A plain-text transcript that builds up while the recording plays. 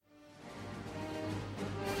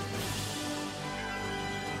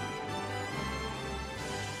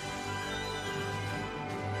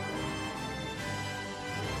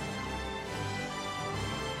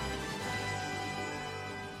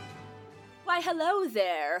Why, hello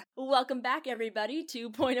there! Welcome back, everybody,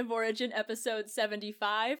 to Point of Origin episode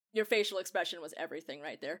 75. Your facial expression was everything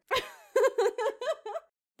right there.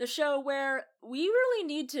 The show where we really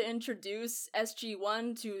need to introduce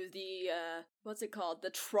SG-1 to the, what's it called?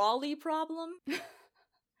 The trolley problem?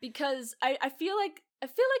 Because I feel like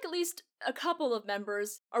at least a couple of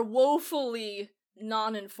members are woefully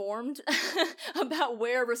non-informed about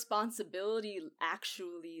where responsibility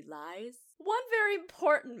actually lies. One very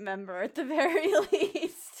important member, at the very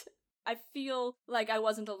least. I feel like I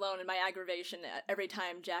wasn't alone in my aggravation every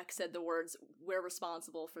time Jack said the words, "We're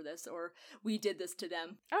responsible for this," or "We did this to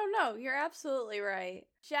them." Oh no, you're absolutely right.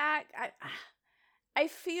 Jack, I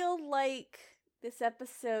feel like this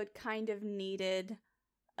episode kind of needed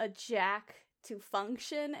a Jack to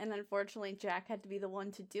function, and unfortunately Jack had to be the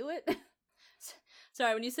one to do it.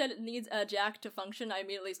 Sorry, when you said it needs a Jack to function, I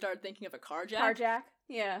immediately started thinking of a car Jack. Car Jack?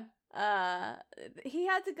 Yeah. He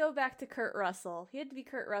had to go back to Kurt Russell. He had to be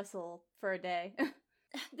Kurt Russell for a day.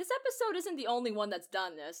 This episode isn't the only one that's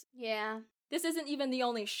done this. Yeah. This isn't even the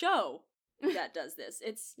only show that does this.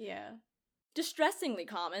 It's distressingly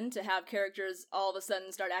common to have characters all of a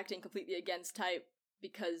sudden start acting completely against type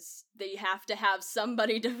because they have to have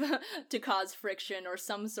somebody to cause friction or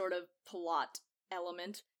some sort of plot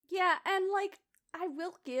element. Yeah, and I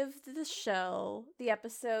will give the show, the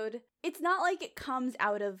episode, it's not like it comes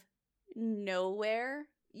out of nowhere.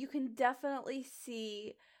 You can definitely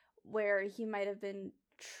see where he might have been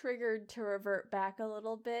triggered to revert back a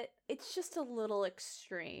little bit. It's just a little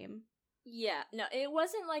extreme. Yeah, no, it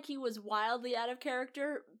wasn't like he was wildly out of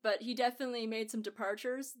character, but he definitely made some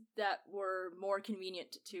departures that were more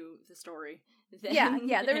convenient to the story than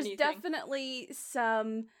Yeah, there's anything. definitely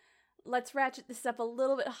some, let's ratchet this up a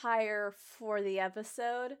little bit higher for the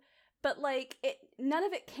episode, but none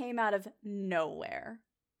of it came out of nowhere.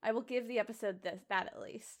 I will give the episode that at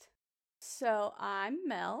least. So I'm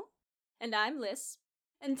Mel. And I'm Liz.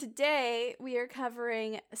 And today we are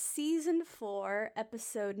covering Season 4,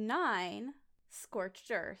 Episode 9, Scorched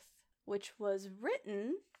Earth, which was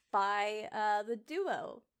written by the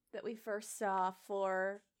duo that we first saw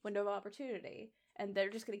for Window of Opportunity. And they're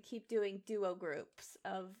just going to keep doing duo groups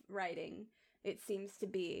of writing, it seems to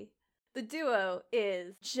be. The duo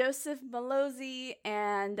is Joseph Malozzi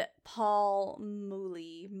and Paul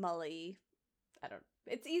Mully.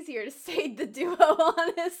 It's easier to say the duo,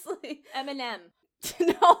 honestly. Eminem.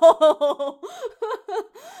 No!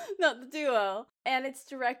 Not the duo. And it's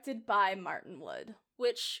directed by Martin Wood.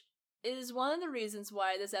 Which is one of the reasons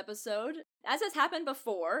why this episode, as has happened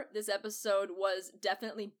before, this episode was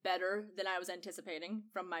definitely better than I was anticipating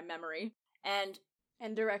from my memory. And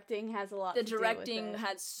directing has a lot to do with it. The directing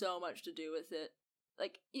had so much to do with it.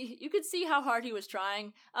 You could see how hard he was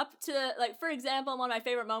trying. Up to, for example, one of my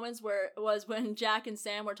favorite moments was when Jack and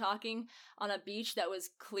Sam were talking on a beach that was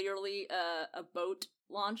clearly a boat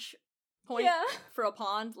launch point for a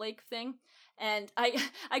pond lake thing. And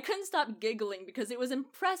I couldn't stop giggling because it was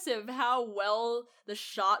impressive how well the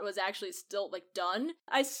shot was actually still, done.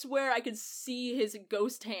 I swear I could see his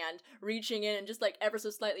ghost hand reaching in and just, ever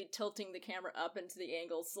so slightly tilting the camera up into the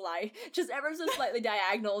angle just ever so slightly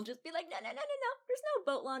diagonal, just be like, no, there's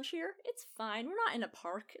no boat launch here. It's fine. We're not in a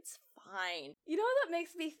park. It's fine. You know what that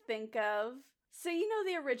makes me think of? So you know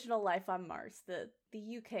the original Life on Mars, the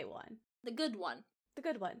UK one. The good one. The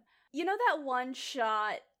good one. You know that one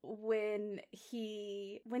shot when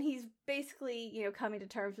he's basically, coming to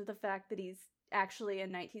terms with the fact that he's actually in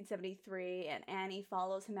 1973 and Annie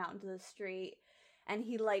follows him out into the street and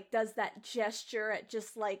he does that gesture at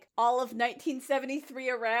just all of 1973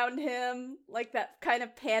 around him, that kind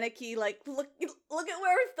of panicky look at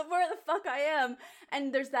where the fuck I am,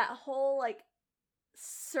 and there's that whole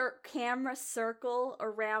camera circle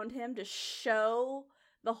around him to show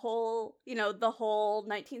the whole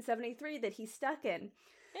 1973 that he's stuck in.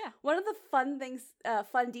 Yeah. One of the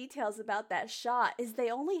fun details about that shot is they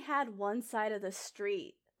only had one side of the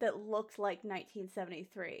street that looked like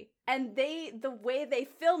 1973. And the way they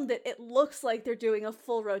filmed it looks like they're doing a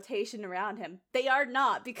full rotation around him. They are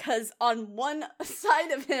not, because on one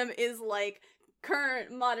side of him is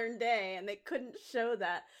current modern day, and they couldn't show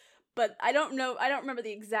that. But I don't remember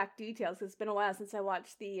the exact details, because it's been a while since I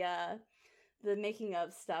watched the making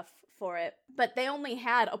of stuff for it, but they only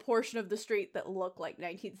had a portion of the street that looked like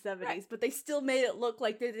 1970s, right. But they still made it look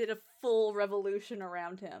like they did a full revolution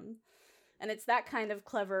around him. And it's that kind of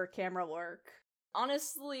clever camera work.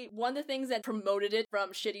 Honestly, one of the things that promoted it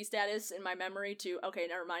from shitty status in my memory to, okay,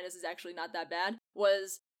 never mind, this is actually not that bad,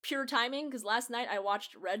 was pure timing, because last night I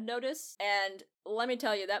watched Red Notice, and let me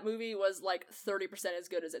tell you, that movie was 30% as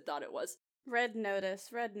good as it thought it was. Red Notice.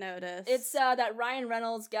 It's that Ryan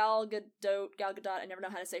Reynolds, Gal Gadot, I never know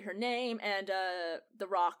how to say her name, and The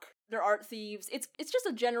Rock. They're art thieves. It's just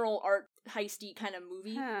a general art heisty kind of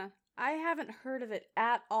movie. Huh. I haven't heard of it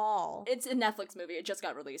at all. It's a Netflix movie. It just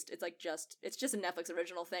got released. It's just a Netflix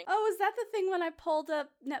original thing. Oh, is that the thing when I pulled up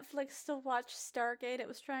Netflix to watch Stargate it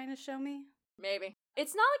was trying to show me? Maybe.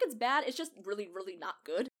 It's not like it's bad, it's just really, really not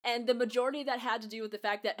good. And the majority of that had to do with the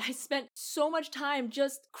fact that I spent so much time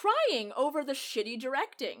just crying over the shitty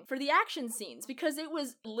directing for the action scenes, because it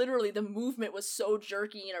was literally, the movement was so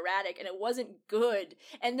jerky and erratic, and it wasn't good.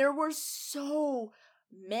 And there were so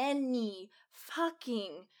many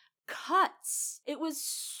fucking cuts. It was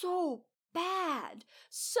so bad.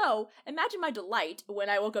 So, imagine my delight when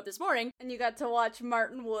I woke up this morning. And you got to watch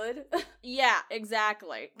Martin Wood. Yeah,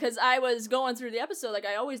 exactly. Because I was going through the episode like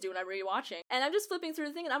I always do when I'm rewatching. And I'm just flipping through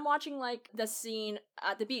the thing and I'm watching like the scene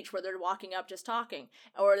at the beach where they're walking up just talking.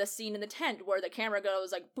 Or the scene in the tent where the camera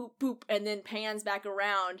goes like boop boop and then pans back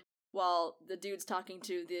around while the dude's talking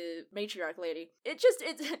to the matriarch lady.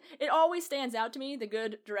 It always stands out to me, the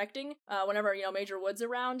good directing, whenever, Major Wood's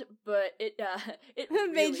around, but it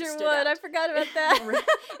really Major stood Wood, out. I forgot about that.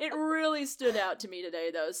 It really stood out to me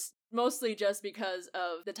today, though, mostly just because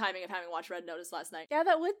of the timing of having watched Red Notice last night. Yeah,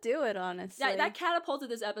 that would do it, honestly. That catapulted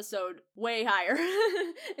this episode way higher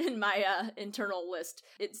in my internal list.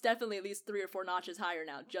 It's definitely at least 3 or 4 notches higher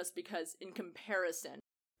now, just because in comparison.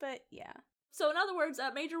 But, yeah. So, in other words,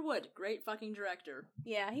 Major Wood, great fucking director.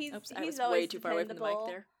 Yeah, he's I was always way too far away from the mic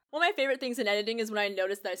there. One of my favorite things in editing is when I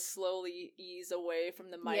notice that I slowly ease away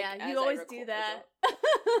from the mic. Yeah, as you always I record. do that.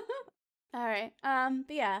 All right.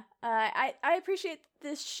 But yeah, I appreciate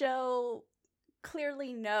this show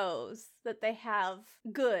clearly knows that they have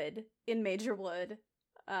good in Major Wood,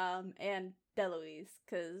 and DeLuise,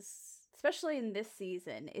 because especially in this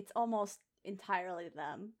season, it's almost entirely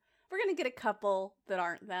them. We're gonna get a couple that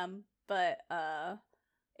aren't them, but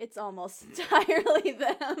it's almost entirely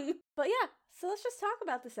them. But yeah, so let's just talk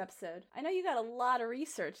about this episode. I know you got a lot of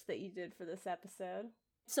research that you did for this episode.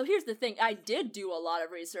 So here's the thing, I did do a lot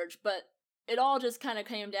of research, but it all just kind of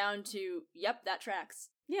came down to, yep, that tracks.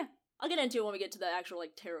 Yeah. I'll get into it when we get to the actual,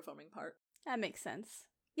 terraforming part. That makes sense.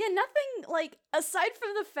 Yeah, nothing, aside from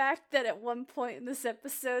the fact that at one point in this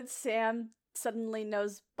episode, Sam suddenly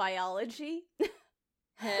knows biology.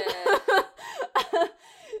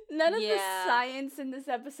 None of the science in this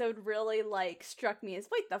episode really, struck me as,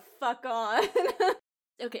 wait the fuck on.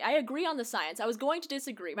 Okay, I agree on the science. I was going to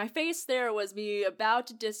disagree. My face there was me about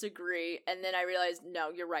to disagree, and then I realized,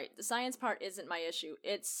 no, you're right. The science part isn't my issue.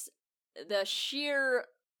 It's the sheer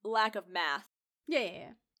lack of math.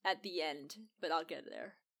 Yeah. At the end, but I'll get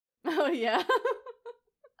there. Oh, yeah.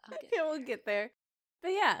 Yeah, we'll get there.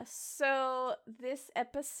 But yeah, so this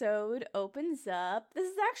episode opens up. This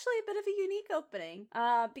is actually a bit of a unique opening,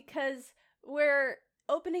 because we're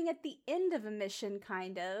opening at the end of a mission,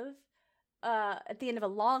 kind of. At the end of a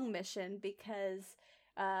long mission, because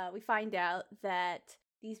we find out that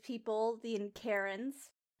these people, the Incarans,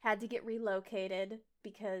 had to get relocated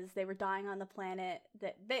because they were dying on the planet.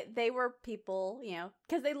 That they were people,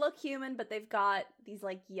 because they look human, but they've got these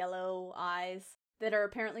yellow eyes that are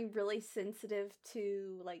apparently really sensitive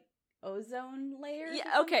to ozone layers.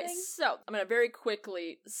 Yeah, okay, so I'm gonna very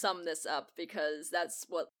quickly sum this up because that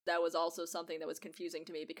was also something that was confusing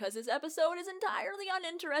to me because this episode is entirely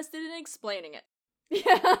uninterested in explaining it.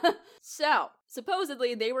 Yeah. So,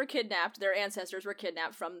 supposedly they were kidnapped, their ancestors were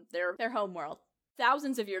kidnapped from their homeworld.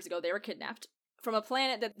 Thousands of years ago, they were kidnapped from a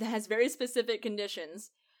planet that has very specific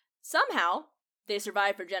conditions. Somehow, they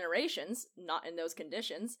survived for generations, not in those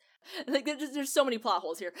conditions. There's so many plot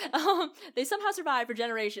holes here. They somehow survived for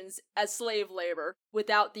generations as slave labor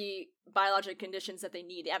without the biologic conditions that they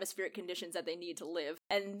need, the atmospheric conditions that they need to live.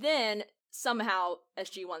 And then, somehow,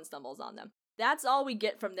 SG-1 stumbles on them. That's all we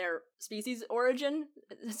get from their species origin,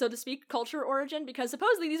 so to speak, culture origin, because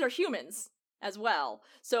supposedly these are humans as well.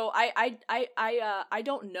 So I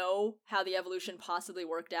don't know how the evolution possibly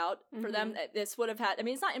worked out for them. This would have had,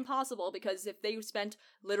 it's not impossible, because if they spent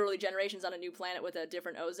literally generations on a new planet with a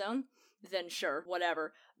different ozone, then sure,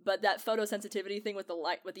 whatever. But that photosensitivity thing with the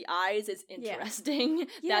light, with the eyes is interesting.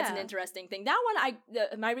 Yeah. That's an interesting thing. That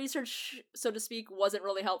one, my research, so to speak, wasn't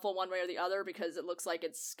really helpful one way or the other because it looks like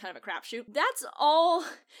it's kind of a crapshoot. That's all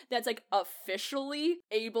that's officially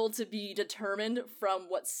able to be determined from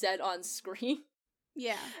what's said on screen.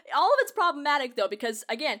 Yeah. All of it's problematic, though, because,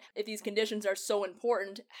 again, if these conditions are so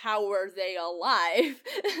important, how were they alive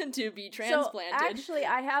to be transplanted? So, actually,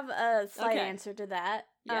 I have a slight answer to that.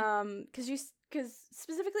 Yeah. Because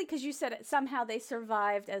you said somehow they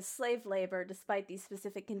survived as slave labor despite these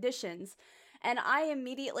specific conditions. And I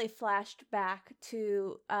immediately flashed back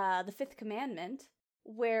to the Fifth Commandment,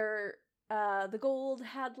 where the Gold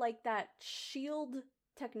had like that shield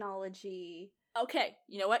technology. Okay,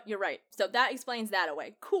 you know what? You're right. So that explains that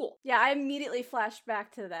away. Cool. Yeah, I immediately flashed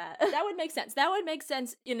back to that. That would make sense. That would make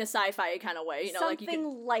sense in a sci-fi kind of way. You know,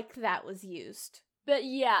 something like that was used. But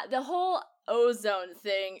yeah, the whole ozone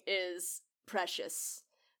thing is precious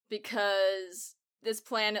because this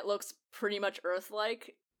planet looks pretty much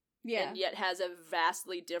Earth-like. Yeah. And yet has a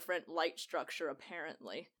vastly different light structure,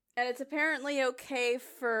 apparently. And it's apparently okay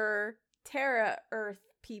for Terra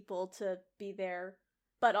Earth people to be there,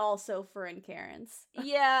 but also for Incarans.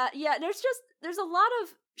 Yeah, there's a lot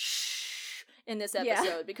of shh in this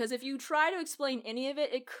episode, because if you try to explain any of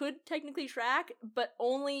it, it could technically track, but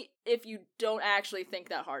only if you don't actually think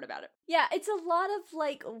that hard about it. Yeah, it's a lot of,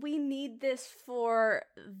 like, we need this for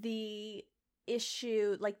the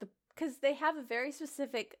issue, like, because they have a very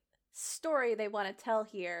specific story they want to tell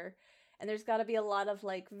here, and there's got to be a lot of,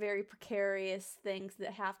 like, very precarious things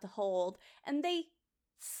that have to hold, and they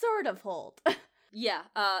sort of hold. Yeah,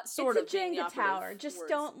 sort of. It's a Jenga tower. Just words.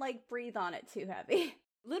 Don't, like, breathe on it too heavy.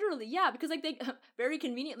 Literally, yeah, because, like, they very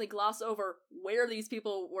conveniently gloss over where these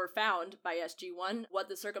people were found by SG-1, what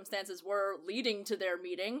the circumstances were leading to their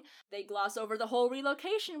meeting. They gloss over the whole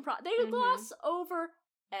relocation They gloss over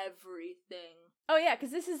everything. Oh, yeah,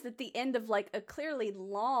 because this is at the end of, like, a clearly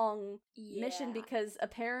long mission, because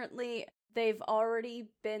apparently they've already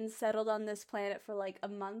been settled on this planet for, like, a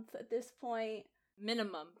month at this point.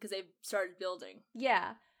 Minimum, because they've started building.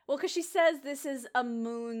 Yeah. Well, because she says this is a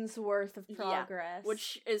moon's worth of progress. Yeah,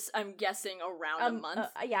 which is, I'm guessing, around a month.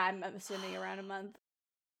 Yeah, I'm assuming around a month.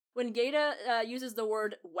 When Gaeta uses the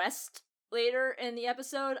word west later in the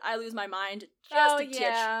episode, I lose my mind just a titch.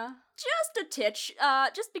 Just a titch.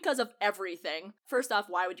 Just because of everything. First off,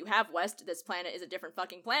 why would you have west? This planet is a different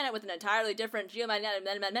fucking planet with an entirely different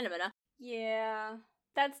geomagnetic. Yeah.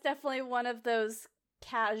 That's definitely one of those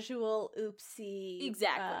casual oopsie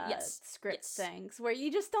script things where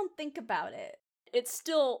you just don't think about it. It's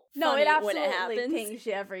still funny when it happens. No, it absolutely pings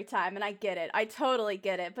you every time, and I get it. I totally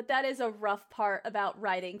get it, but that is a rough part about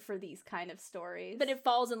writing for these kind of stories. But it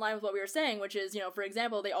falls in line with what we were saying, which is, you know, for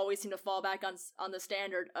example, they always seem to fall back on the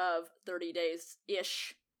standard of 30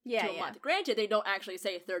 days-ish to a month. Granted, they don't actually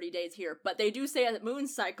say 30 days here, but they do say a moon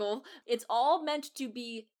cycle. It's all meant to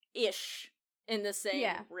be ish in the same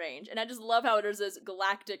range. And I just love how there's this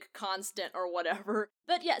galactic constant or whatever.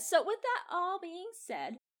 But yeah, so with that all being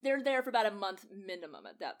said, they're there for about a month minimum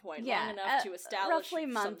at that point. Yeah, long enough to establish roughly a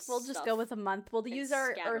month. We'll just go with a month. We'll use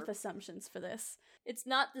our Earth assumptions for this. It's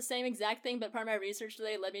not the same exact thing, but part of my research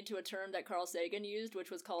today led me to a term that Carl Sagan used,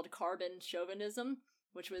 which was called carbon chauvinism,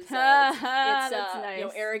 which was nice. You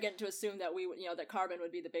know, arrogant to assume that that carbon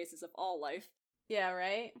would be the basis of all life. Yeah,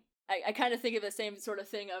 right. I kind of think of the same sort of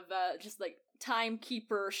thing of just like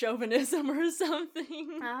timekeeper chauvinism or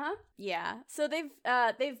something. Yeah. So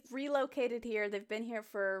they've relocated here. They've been here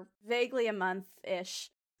for vaguely a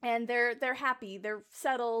month-ish, and they're happy. They're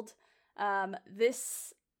settled.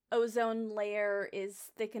 This ozone layer is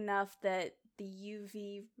thick enough that the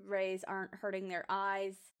UV rays aren't hurting their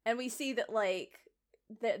eyes, and we see that like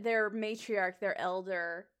their matriarch, their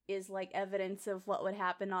elder, is like evidence of what would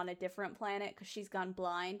happen on a different planet because she's gone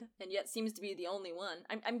blind, and yet seems to be the only one.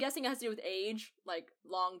 I'm guessing it has to do with age, like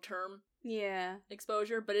long-term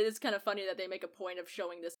exposure, but it is kind of funny that they make a point of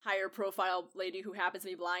showing this higher profile lady who happens to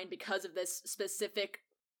be blind because of this specific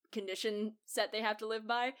condition set they have to live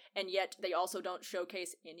by, and yet they also don't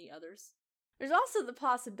showcase any others. There's also the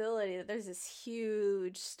possibility that there's this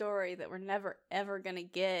huge story that we're never ever gonna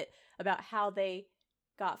get about how they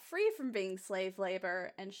got free from being slave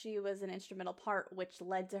labor, and she was an instrumental part, which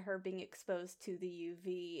led to her being exposed to the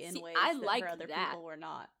UV in ways that her other people were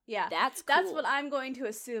not. Yeah, that's what I'm going to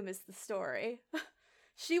assume is the story.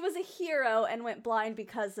 She was a hero and went blind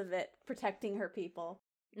because of it, protecting her people.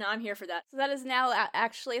 No, I'm here for that. So that is now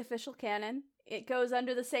actually official canon. It goes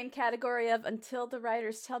under the same category of until the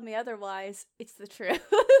writers tell me otherwise, it's the truth.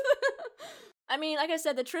 I mean, like I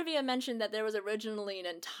said, the trivia mentioned that there was originally an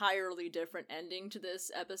entirely different ending to this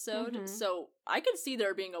episode, so I could see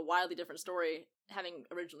there being a wildly different story having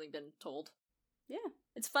originally been told. Yeah.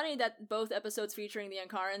 It's funny that both episodes featuring the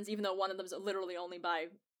Ankarans, even though one of them is literally only by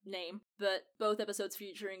name, but both episodes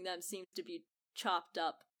featuring them seem to be chopped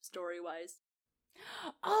up story-wise.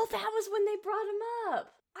 Oh, that was when they brought him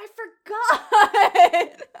up! I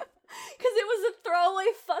forgot! Because it was a throwaway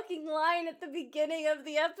fucking line at the beginning of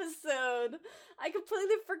the episode. I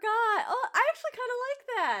completely forgot. Oh, I actually kind of like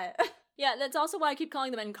that. Yeah, that's also why I keep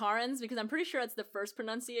calling them Ankarans, because I'm pretty sure it's the first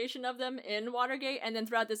pronunciation of them in Watergate, and then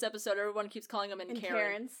throughout this episode, everyone keeps calling them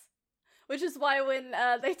Inkarans. Which is why when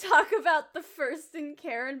they talk about the first in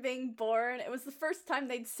Karen being born, it was the first time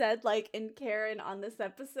they'd said, like, in Karen on this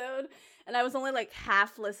episode. And I was only, like,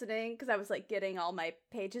 half listening because I was, like, getting all my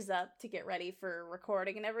pages up to get ready for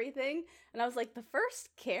recording and everything. And I was like, the first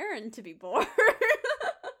Karen to be born.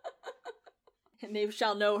 And they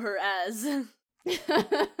shall know her as.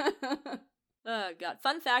 God.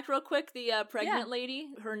 Fun fact real quick, the pregnant lady,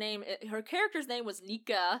 her character's name was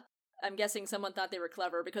Nika. I'm guessing someone thought they were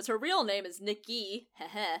clever because her real name is Nikki.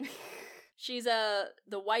 She's the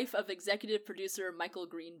wife of executive producer Michael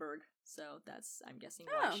Greenberg. So that's, I'm guessing,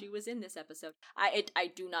 why she was in this episode.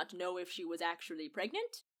 I do not know if she was actually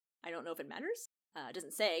pregnant. I don't know if it matters. It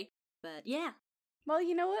doesn't say, but yeah. Well,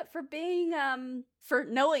 you know what? For being, for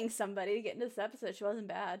knowing somebody to get into this episode, she wasn't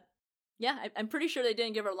bad. Yeah, I'm pretty sure they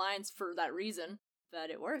didn't give her lines for that reason, but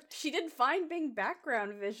it worked. She did fine being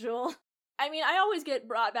background visual. I mean, I always get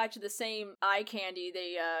brought back to the same eye candy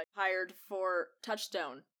they hired for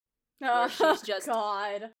Touchstone. Where she's just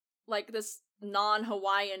God. Like this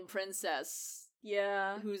non-Hawaiian princess.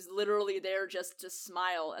 Yeah. Who's literally there just to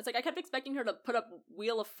smile. It's like I kept expecting her to put up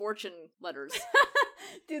Wheel of Fortune letters.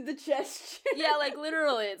 Do the gesture. Yeah, like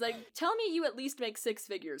literally. It's like, tell me you at least make 6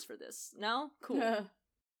 figures for this. No? Cool.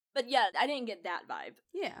 But yeah, I didn't get that vibe.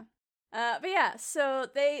 Yeah. But yeah, so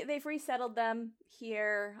they've resettled them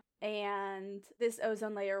here, and this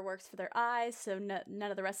ozone layer works for their eyes, so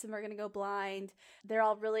none of the rest of them are gonna go blind. They're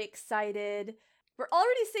all really excited. We're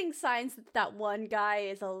already seeing signs that one guy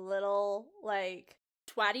is a little, like...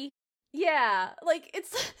 twatty? Yeah, like,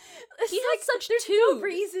 it's he like, has such there's tubes. no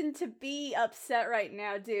reason to be upset right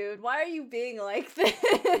now, dude. Why are you being like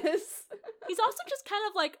this? He's also just kind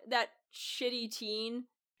of like that shitty teen.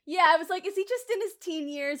 Yeah, I was like, is he just in his teen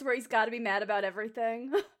years where he's gotta be mad about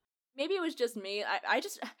everything? Maybe it was just me. I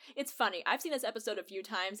just, it's funny. I've seen this episode a few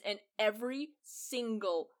times, and every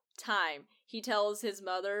single time he tells his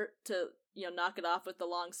mother to, knock it off with the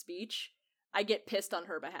long speech, I get pissed on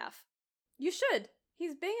her behalf. You should.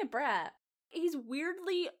 He's being a brat. He's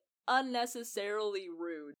weirdly, unnecessarily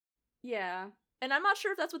rude. Yeah. And I'm not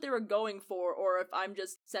sure if that's what they were going for, or if I'm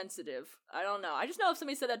just sensitive. I don't know. I just know if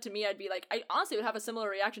somebody said that to me, I'd be like, I honestly would have a similar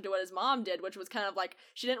reaction to what his mom did, which was kind of like,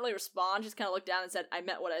 she didn't really respond, just kind of looked down and said, I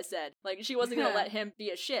meant what I said. Like, she wasn't gonna let him be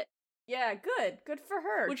a shit. Yeah, good. Good for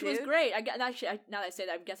her, which dude. was great. Now that I say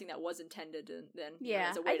that, I'm guessing that was intended, and then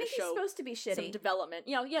as a way to show he's supposed to be shitty. Some development.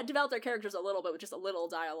 Develop their characters a little bit with just a little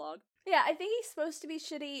dialogue. Yeah, I think he's supposed to be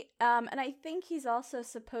shitty, and I think he's also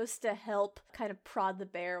supposed to help kind of prod the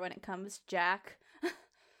bear when it comes to Jack.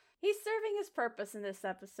 He's serving his purpose in this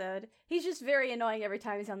episode. He's just very annoying every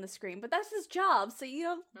time he's on the screen, but that's his job, so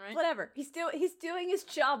right. Whatever. He's doing his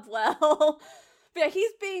job well. But yeah,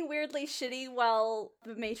 he's being weirdly shitty while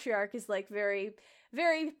the matriarch is like very,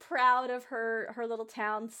 very proud of her little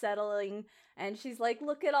town settling, and she's like,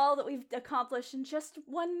 look at all that we've accomplished in just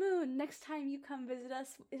one moon. Next time you come visit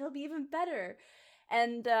us, it'll be even better.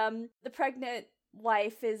 And the pregnant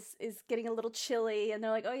wife is getting a little chilly, and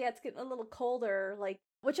they're like, oh yeah, it's getting a little colder, like,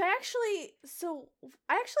 which I actually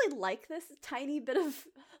like this tiny bit of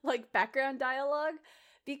like background dialogue,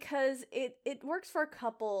 because it works for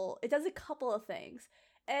it does a couple of things.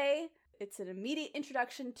 It's an immediate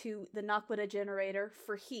introduction to the Naquadah generator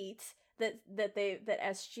for heat that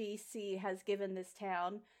SGC has given this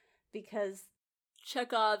town, because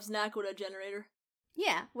Chekhov's Naquadah generator.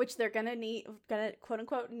 Yeah, which they're gonna quote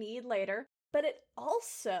unquote need later. But it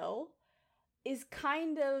also is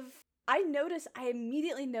kind of, I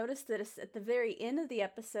immediately noticed this at the very end of the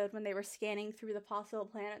episode when they were scanning through the possible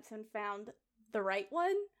planets and found the right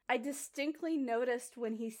one. I distinctly noticed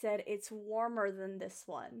when he said it's warmer than this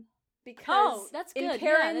one. Because that's good. Inkarans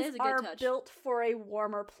that is a good are touch. built for a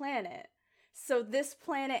warmer planet. So this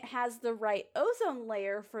planet has the right ozone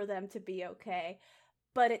layer for them to be okay,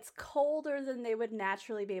 but it's colder than they would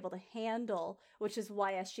naturally be able to handle, which is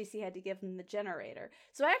why SGC had to give them the generator.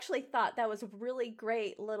 So I actually thought that was a really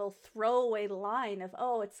great little throwaway line of,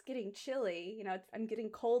 oh, it's getting chilly, I'm getting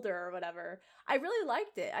colder or whatever. I really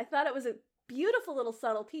liked it. I thought it was a beautiful little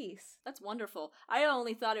subtle piece. That's wonderful. I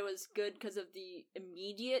only thought it was good because of the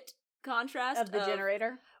immediate contrast of the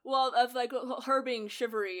generator. Well, of like her being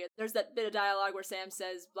shivery. There's that bit of dialogue where Sam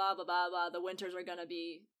says, blah, blah, blah, blah, the winters are gonna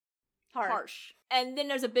be harsh. And then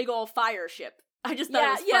there's a big old fire ship. I just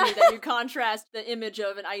thought it was funny that you contrast the image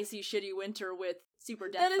of an icy, shitty winter with super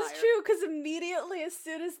death That is fire. true, because immediately as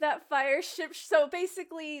soon as that fire ship... So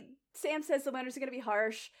basically, Sam says the winters are going to be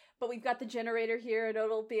harsh, but we've got the generator here, and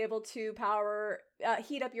it'll be able to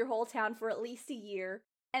heat up your whole town for at least a year.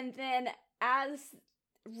 And then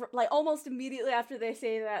almost immediately after they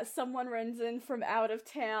say that, someone runs in from out of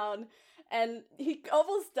town, And he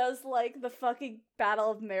almost does, like, the fucking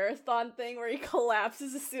Battle of Marathon thing where he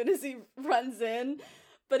collapses as soon as he runs in.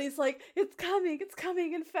 But he's like, it's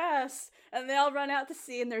coming and fast. And they all run out to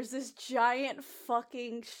sea, and there's this giant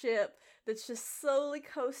fucking ship that's just slowly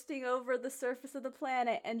coasting over the surface of the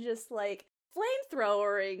planet and just, like,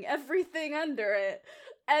 flamethrowering everything under it.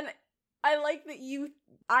 And I like that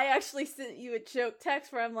I actually sent you a joke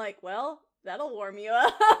text where I'm like, well, that'll warm you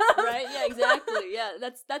up. Right? Yeah, exactly. Yeah,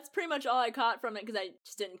 that's pretty much all I caught from it, because I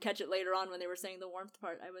just didn't catch it later on when they were saying the warmth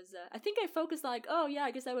part. I think I focused on, like, oh yeah,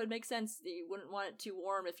 I guess that would make sense. You wouldn't want it too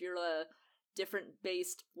warm if you're a different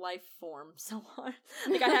based life form. So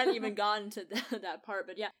like, I hadn't even gone to that part,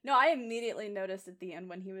 but yeah. No, I immediately noticed at the end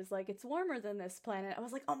when he was like, it's warmer than this planet. I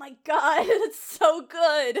was like, oh my god, it's so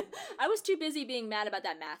good. I was too busy being mad about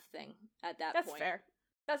that math thing at that point. That's fair.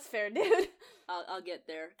 That's fair, dude. I'll get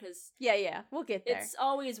there, because... Yeah, we'll get there. It's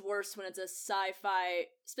always worse when it's a sci-fi,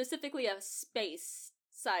 specifically a space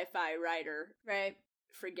sci-fi writer. Right.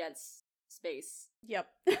 Forgets space. Yep.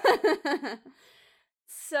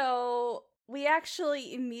 So, we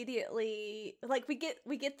actually immediately, like, we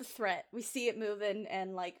get the threat. We see it moving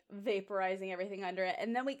and, like, vaporizing everything under it,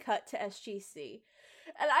 and then we cut to SGC.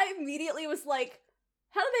 And I immediately was like,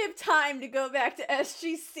 how do they have time to go back to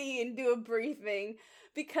SGC and do a briefing?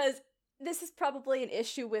 Because this is probably an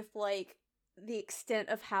issue with, like, the extent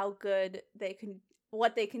of how good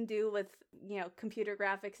what they can do with, computer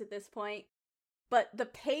graphics at this point. But the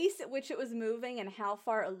pace at which it was moving and how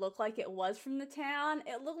far it looked like it was from the town,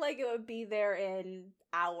 it looked like it would be there in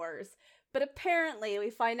hours. But apparently, we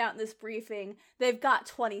find out in this briefing, they've got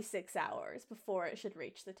 26 hours before it should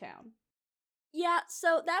reach the town. Yeah,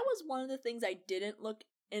 so that was one of the things I didn't look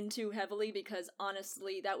into heavily, because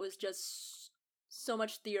honestly, that was just so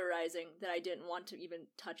much theorizing that I didn't want to even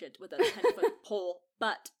touch it with a 10-foot pole.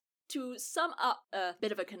 But to sum up a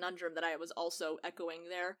bit of a conundrum that I was also echoing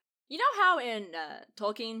there, you know how in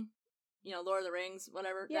Tolkien, Lord of the Rings,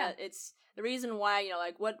 whatever, yeah, it's the reason why,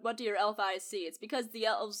 like, what do your elf eyes see? It's because the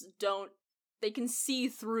elves they can see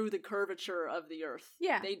through the curvature of the earth.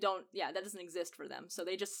 Yeah. That doesn't exist for them, so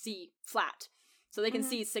they just see flat. So they can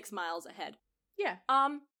see 6 miles ahead. Yeah.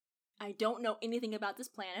 I don't know anything about this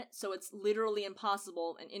planet, so it's literally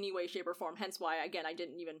impossible in any way, shape, or form, hence why, again, I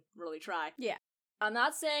didn't even really try. Yeah. I'm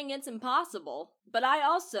not saying it's impossible, but I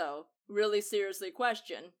also really seriously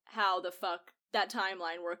question how the fuck that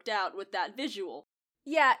timeline worked out with that visual.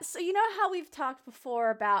 Yeah, so you know how we've talked before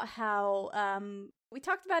about how, we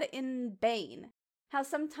talked about it in Bane, how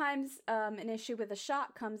sometimes an issue with a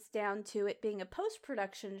shot comes down to it being a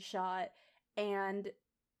post-production shot, and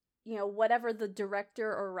whatever the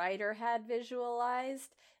director or writer had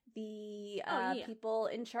visualized, the people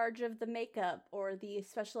in charge of the makeup or the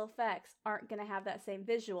special effects aren't going to have that same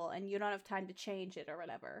visual, and you don't have time to change it or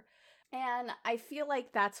whatever. And I feel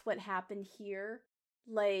like that's what happened here.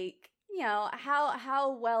 Like,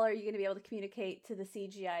 how well are you going to be able to communicate to the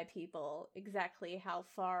CGI people exactly how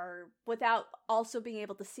far without also being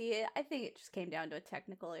able to see it? I think it just came down to a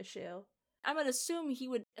technical issue. I would assume he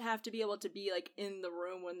would have to be able to be, like, in the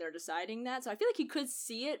room when they're deciding that, so I feel like he could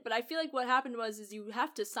see it, but I feel like what happened is you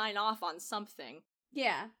have to sign off on something.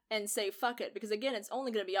 Yeah. And say, fuck it, because again, it's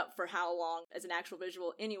only going to be up for how long as an actual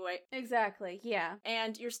visual anyway. Exactly, yeah.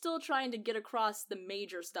 And you're still trying to get across the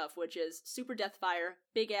major stuff, which is super deathfire,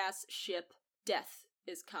 big-ass ship, death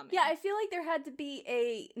is coming. Yeah, I feel like there had to be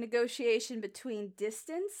a negotiation between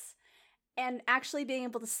distance and actually being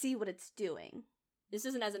able to see what it's doing. This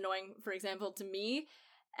isn't as annoying, for example, to me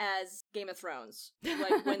as Game of Thrones.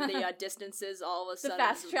 Like, when the distances all of a sudden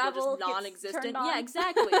fast travel just non-existent. On. Yeah,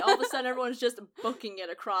 exactly. All of a sudden everyone's just booking it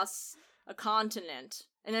across a continent.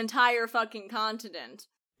 An entire fucking continent.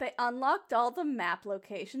 They unlocked all the map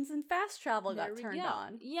locations and fast travel got turned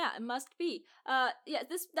on. Yeah, it must be.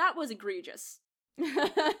 That was egregious.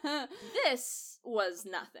 This was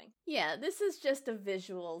nothing. Yeah, this is just a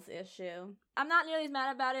visuals issue. I'm not nearly as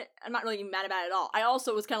mad about it. I'm not really even mad about it at all. I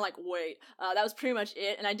also was kind of like, wait, that was pretty much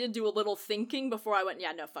it. And I did do a little thinking before I went,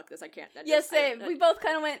 yeah, no, fuck this, I can't. Same. We both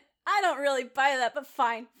kind of went, I don't really buy that, but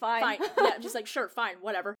fine. Yeah, just like, sure, fine,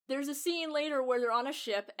 whatever. There's a scene later where they're on a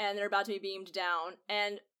ship and they're about to be beamed down,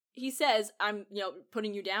 and he says, I'm,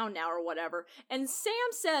 putting you down now or whatever. And Sam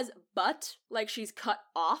says, but, like she's cut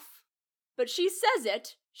off. But she says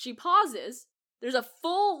it, she pauses, there's a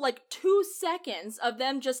full, 2 seconds of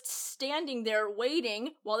them just standing there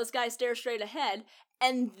waiting while this guy stares straight ahead,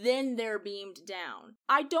 and then they're beamed down.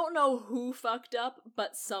 I don't know who fucked up,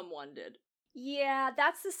 but someone did. Yeah,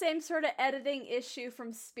 that's the same sort of editing issue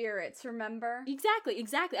from Spirits, remember? Exactly.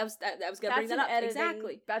 I was gonna bring that up.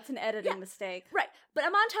 Exactly. That's an editing mistake. Right, but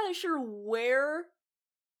I'm not entirely sure where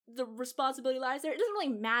the responsibility lies there. It doesn't really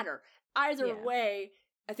matter. Either way,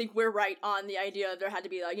 I think we're right on the idea there had to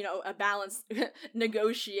be, like, you know, a balance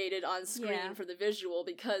negotiated on screen for the visual,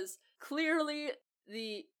 because clearly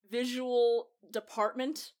the visual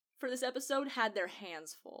department for this episode had their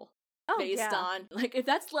hands full. Based on, like, if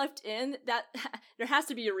that's left in, that there has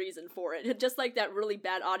to be a reason for it. Just like that really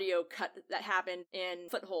bad audio cut that happened in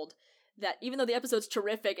Foothold, that even though the episode's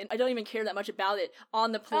terrific and I don't even care that much about it,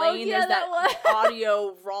 on the plane there's that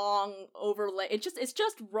audio wrong overlay. It's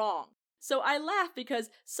just wrong. So I laugh because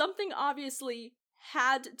something obviously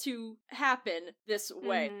had to happen this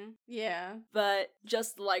way. Mm-hmm. Yeah. But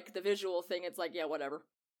just like the visual thing, it's like, yeah, whatever.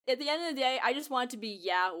 At the end of the day, I just want it to be,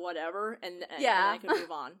 yeah, whatever, and I can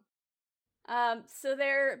move on. So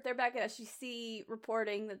they're back at SGC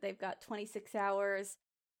reporting that they've got 26 hours,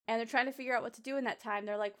 and they're trying to figure out what to do in that time.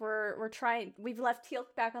 They're like, we've left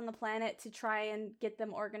Teal'c back on the planet to try and get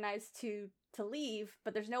them organized to leave,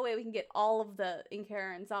 but there's no way we can get all of the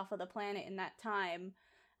Incarans off of the planet in that time.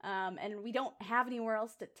 And we don't have anywhere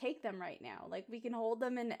else to take them right now. Like, we can hold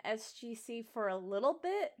them in SGC for a little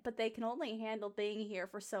bit, but they can only handle being here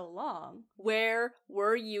for so long. Where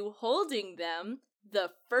were you holding them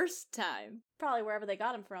the first time? Probably wherever they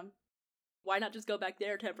got them from. Why not just go back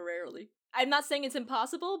there temporarily? I'm not saying it's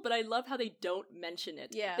impossible, but I love how they don't mention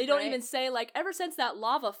it. Yeah, they don't even say, like, ever since that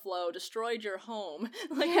lava flow destroyed your home.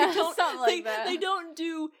 Like, they don't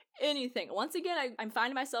do anything. Once again, I'm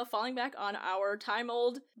finding myself falling back on our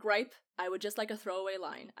time-old gripe. I would just like a throwaway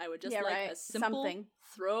line. I would just a simple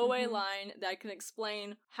throwaway line that can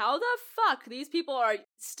explain how the fuck these people are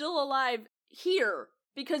still alive here,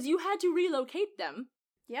 because you had to relocate them.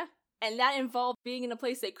 Yeah. And that involved being in a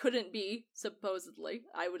place they couldn't be, supposedly,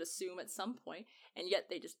 I would assume at some point, and yet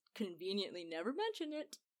they just conveniently never mention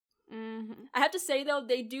it. Mm-hmm. I have to say, though,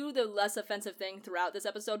 they do the less offensive thing throughout this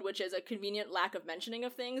episode, which is a convenient lack of mentioning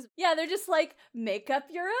of things. Yeah, they're just like, make up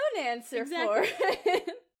your own answer for it.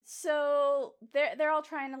 So they're all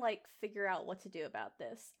trying to, like, figure out what to do about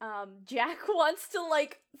this. Jack wants to,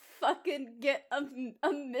 like, fucking get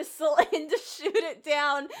a missile in to shoot it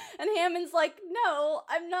down, and Hammond's like, no,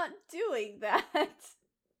 I'm not doing that.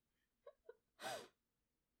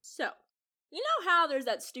 So, you know how there's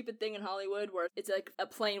that stupid thing in Hollywood where it's like a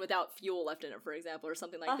plane without fuel left in it, for example, or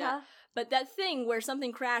something like that? But that thing where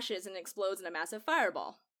something crashes and explodes in a massive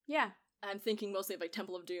fireball. Yeah. I'm thinking mostly of, like,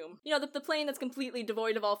 Temple of Doom. You know, the plane that's completely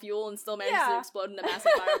devoid of all fuel and still manages to explode in a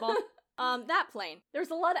massive fireball. That plane.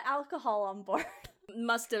 There's a lot of alcohol on board.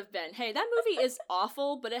 Must have been. Hey, that movie is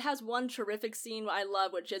awful, but it has one terrific scene I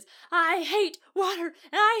love, which is, I hate water,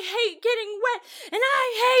 and I hate getting wet, and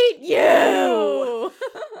I hate you!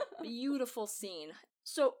 Beautiful scene.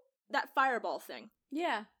 So, that fireball thing.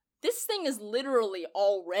 Yeah. This thing is literally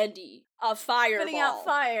already a fireball. Putting out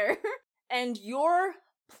fire. And your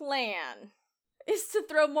plan is to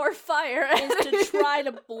throw more fire at is to try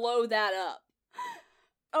to blow that up.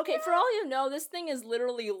 Okay, for all you know, this thing is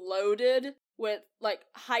literally loaded with, like,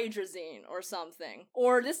 hydrazine or something.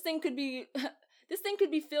 Or this thing could be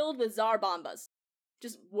filled with Tsar bombas.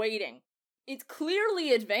 Just waiting. It's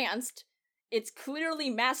clearly advanced. It's clearly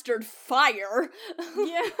mastered fire.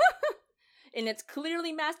 Yeah. And it's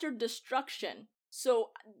clearly mastered destruction. So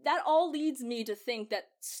that all leads me to think that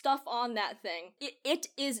stuff on that thing, it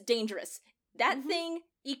is dangerous. That thing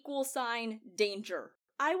 = danger.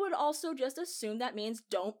 I would also just assume that means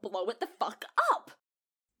don't blow it the fuck up.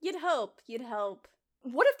 You'd hope.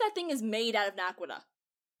 What if that thing is made out of Naquadah?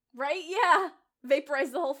 Right? Yeah.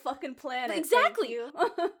 Vaporize the whole fucking planet. Exactly.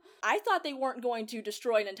 I thought they weren't going to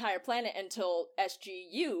destroy an entire planet until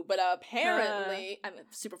SGU, but apparently, I'm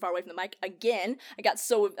super far away from the mic again. I got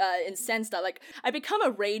so incensed. I become a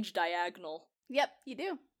rage diagonal. Yep, you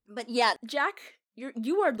do. But yeah, Jack,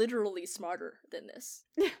 you are literally smarter than this.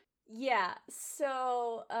 Yeah.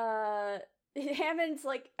 So, Hammond's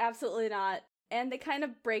like, absolutely not, and they kind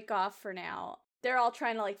of break off for now. They're all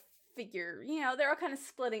trying to, like, figure, they're all kind of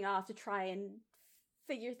splitting off to try and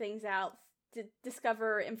figure things out, to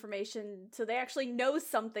discover information so they actually know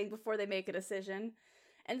something before they make a decision.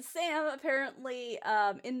 And Sam, apparently,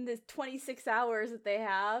 in the 26 hours that they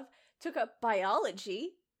have, took up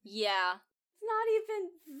biology. Yeah. It's not even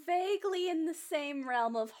vaguely in the same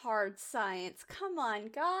realm of hard science. Come on,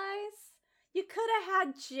 guys. You could have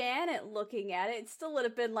had Janet looking at it. It still would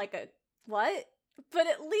have been like a, what? But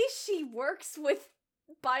at least she works with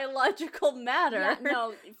biological matter. Yeah,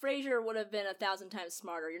 no, Frasier would have been 1,000 times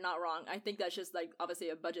smarter. You're not wrong. I think that's just, like, obviously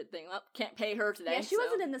a budget thing. Well, can't pay her today. Yeah, she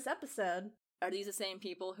wasn't in this episode. Are these the same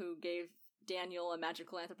people who gave Daniel a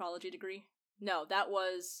magical anthropology degree? No, that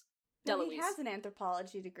was DeLuise. He has an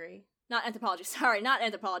anthropology degree. Not anthropology. Sorry, not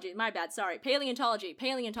anthropology. My bad. Sorry. Paleontology.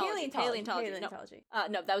 Paleontology.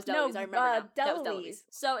 No, that was Deloise. I remember now. That was Deloise.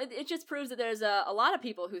 So it just proves that there's a lot of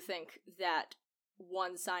people who think that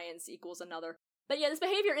one science equals another. But yeah, this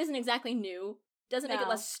behavior isn't exactly new. Doesn't make it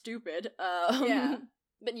less stupid. Yeah.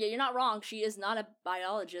 But yeah, you're not wrong. She is not a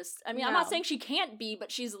biologist. I mean, I'm not saying she can't be,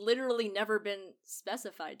 but she's literally never been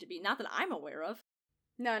specified to be. Not that I'm aware of.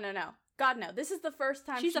 No. God, no. This is the first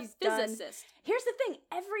time she's a physicist. Here's the thing.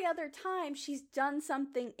 Every other time she's done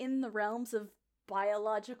something in the realms of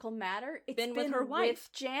biological matter, it's been with her wife. With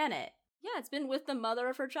Janet. Yeah, it's been with the mother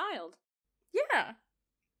of her child. Yeah.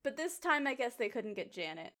 But this time, I guess they couldn't get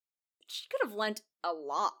Janet. She could have lent a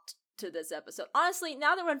lot to this episode. Honestly,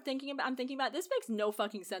 now that I'm thinking about it, this makes no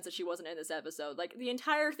fucking sense that she wasn't in this episode. Like, the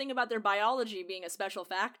entire thing about their biology being a special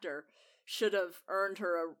factor should have earned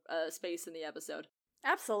her a space in the episode.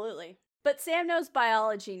 Absolutely. But Sam knows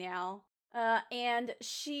biology now, and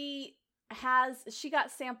she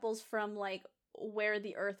got samples from, like, where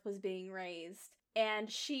the Earth was being raised,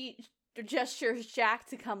 and she gestures Jack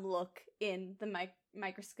to come look in the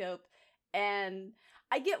microscope, and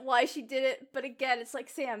I get why she did it, but again, it's like,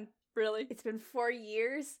 Sam, really? It's been 4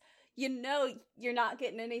 years. You know you're not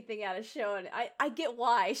getting anything out of showing. I get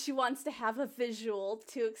why she wants to have a visual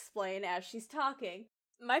to explain as she's talking.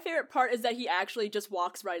 My favorite part is that he actually just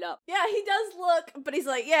walks right up. Yeah, he does look, but he's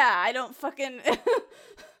like, yeah, I don't fucking...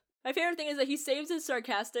 My favorite thing is that he saves his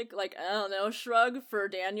sarcastic, like, I don't know, shrug for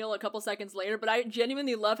Daniel a couple seconds later, but I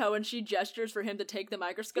genuinely love how when she gestures for him to take the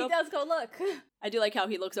microscope... He does go look. I do like how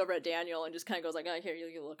he looks over at Daniel and just kind of goes like, oh, here,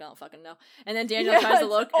 you look, I don't fucking know. And then Daniel tries to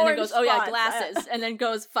look, and then goes, oh yeah, glasses. And then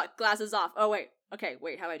goes, fuck, glasses off. Oh wait, okay,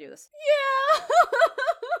 wait, how do I do this? Yeah!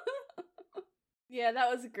 Yeah,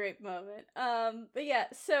 that was a great moment. But yeah,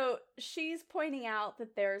 so she's pointing out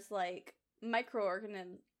that there's, like,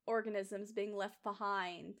 microorganisms being left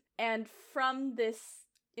behind. And from this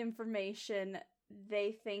information,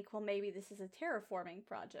 they think, well, maybe this is a terraforming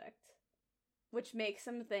project. Which makes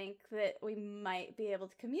them think that we might be able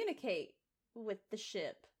to communicate with the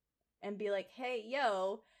ship. And be like, hey,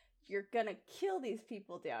 yo, you're gonna kill these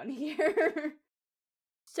people down here.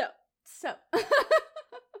 So.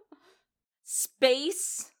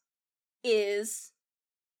 Space is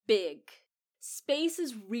big. Space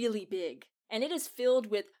is really big, and it is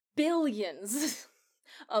filled with billions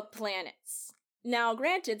of planets. Now,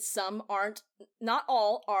 granted, some aren't, not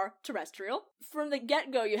all are terrestrial. From the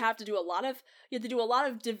get-go, you have to do a lot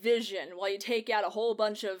of division while you take out a whole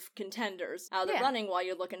bunch of contenders out of the running while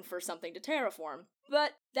you're looking for something to terraform.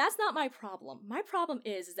 But that's not my problem. My problem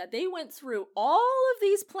is that they went through all of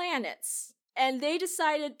these planets, and they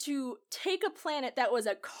decided to take a planet that was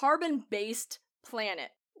a carbon-based planet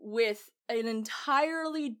with an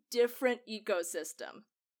entirely different ecosystem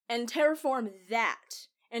and terraform that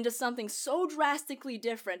into something so drastically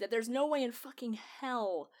different that there's no way in fucking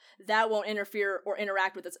hell that won't interfere or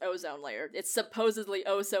interact with its ozone layer. It's supposedly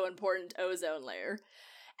oh so important ozone layer.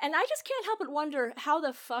 And I just can't help but wonder how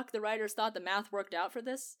the fuck the writers thought the math worked out for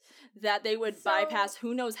this. That they would bypass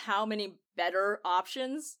who knows how many better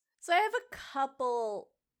options. So I have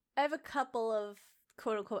a couple of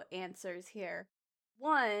quote-unquote answers here.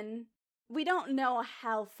 One, we don't know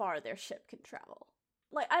how far their ship can travel.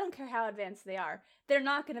 Like, I don't care how advanced they are. They're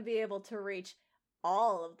not going to be able to reach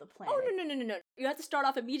all of the planets. Oh, no. You have to start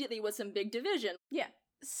off immediately with some big division. Yeah.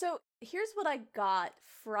 So here's what I got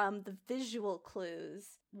from the visual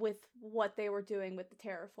clues with what they were doing with the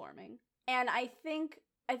terraforming. And I think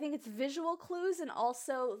it's visual clues and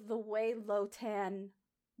also the way Lotan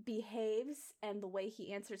behaves and the way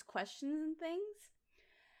he answers questions and things.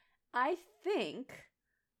 I think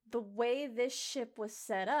the way this ship was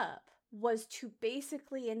set up was to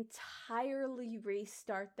basically entirely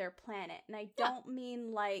restart their planet. And I don't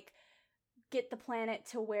mean, like, get the planet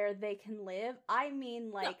to where they can live. I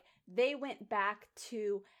mean, like, they went back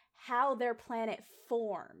to how their planet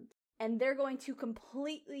formed. And they're going to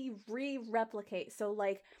completely re-replicate. So,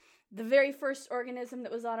 like, the very first organism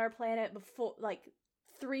that was on our planet before, like,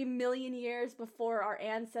 3 million years before our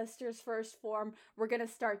ancestors first formed, we're going to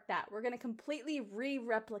start that. We're going to completely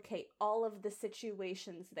re-replicate all of the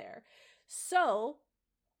situations there. So,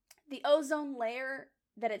 the ozone layer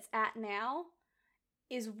that it's at now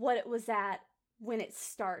is what it was at when it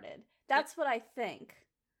started. That's what I think.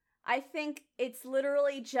 I think it's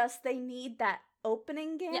literally just they need that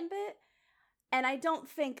opening gambit, and I don't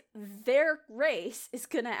think their race is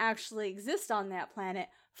going to actually exist on that planet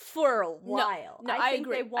for a while. No, I think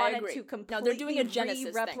agree. they wanted to completely they're doing a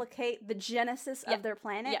genesis replicate the genesis of their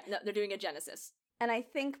planet. Yeah, no, they're doing a genesis. And I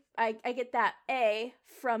think I get that, A,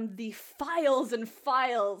 from the files and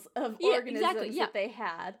files of organisms that they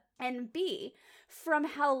had, and B, from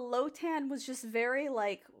how Lotan was just very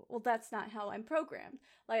like, well, that's not how I'm programmed.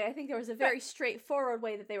 Like, I think there was a very straightforward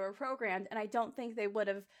way that they were programmed, and I don't think they would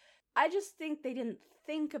have, I just think they didn't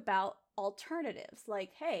think about alternatives.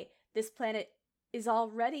 Like, hey, this planet is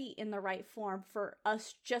already in the right form for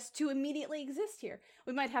us just to immediately exist here.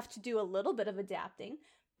 We might have to do a little bit of adapting,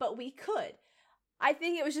 but we could. I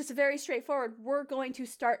think it was just very straightforward. We're going to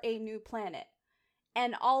start a new planet.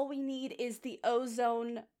 And all we need is the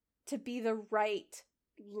ozone to be the right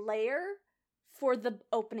layer for the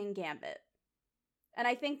opening gambit. And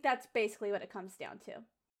I think that's basically what it comes down to.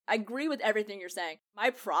 I agree with everything you're saying.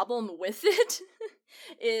 My problem with it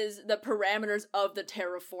is the parameters of the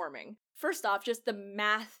terraforming. First off, just the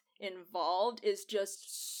math involved is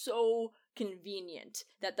just so convenient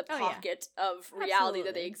that the pocket of reality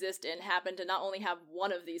that they exist in happen to not only have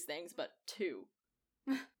one of these things, but two.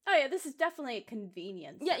 Oh yeah, this is definitely a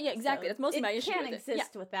convenience. Yeah, exactly. That's mostly my issue with it. It can't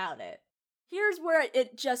exist without it. Here's where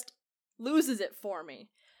it just loses it for me.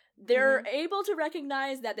 They're able to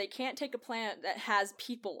recognize that they can't take a planet that has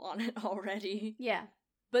people on it already. Yeah.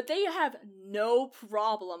 But they have no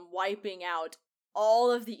problem wiping out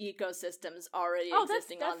all of the ecosystems already existing on this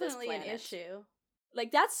planet. Oh, that's definitely an issue.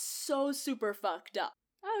 Like, that's so super fucked up.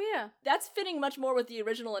 Oh, yeah. That's fitting much more with the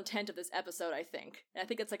original intent of this episode, I think. And I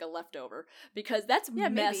think it's like a leftover. Because that's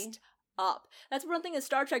messed up. That's one thing that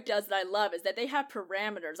Star Trek does that I love, is that they have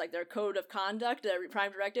parameters, like their code of conduct, their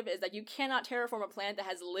Prime Directive, is that you cannot terraform a planet that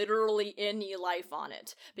has literally any life on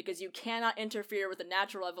it. Because you cannot interfere with the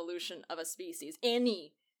natural evolution of a species.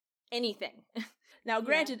 Anything. Now,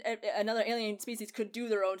 granted, another alien species could do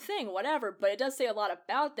their own thing, whatever, but it does say a lot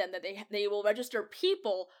about them, that they will register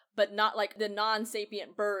people, but not like the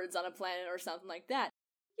non-sapient birds on a planet or something like that.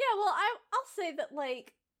 Yeah, well, I'll say that,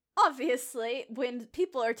 like, obviously, when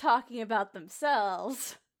people are talking about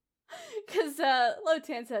themselves, because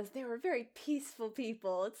Lotan says they were very peaceful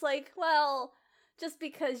people, it's like, well, just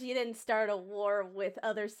because you didn't start a war with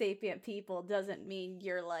other sapient people doesn't mean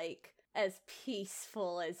you're, like, as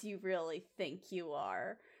peaceful as you really think you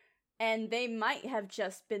are. And they might have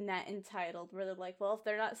just been that entitled, where they're like, well, if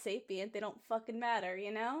they're not sapient, they don't fucking matter,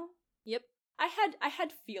 you know? Yep. I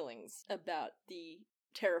had feelings about the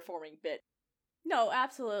terraforming bit. No,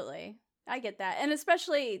 absolutely. I get that. And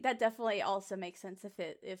especially, that definitely also makes sense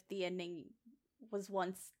if the ending was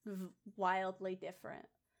once wildly different.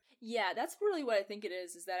 Yeah, that's really what I think it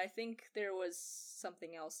is that I think there was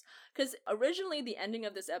something else. Because originally the ending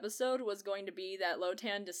of this episode was going to be that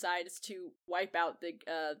Lotan decides to wipe out the,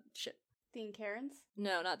 shit. The Incarans?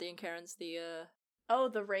 No, not the Incarans, the, Oh,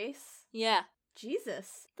 the race? Yeah.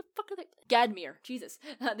 Jesus. The fuck are they? Gadmir. Jesus.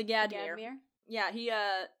 The Gadmir. Gadmir? Yeah, he,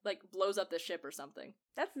 like, blows up the ship or something.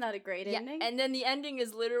 That's not a great ending. And then the ending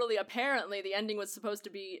is literally, apparently, the ending was supposed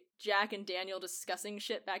to be Jack and Daniel discussing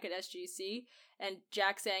shit back at SGC, and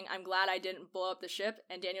Jack saying, I'm glad I didn't blow up the ship,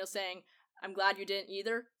 and Daniel saying, I'm glad you didn't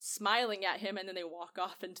either, smiling at him, and then they walk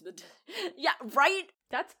off into the... Yeah, right?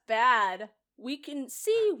 That's bad. We can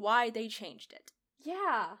see why they changed it.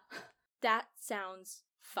 Yeah. That sounds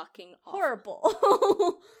fucking awful.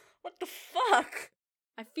 Horrible. What the fuck?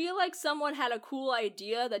 I feel like someone had a cool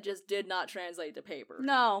idea that just did not translate to paper.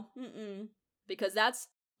 No. Mm-mm. Because that's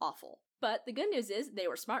awful. But the good news is, they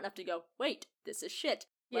were smart enough to go, wait, this is shit.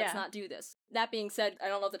 Let's not do this. That being said, I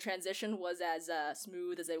don't know if the transition was as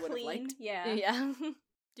smooth as they would have liked. Yeah. Yeah.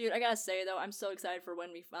 Dude, I gotta say, though, I'm so excited for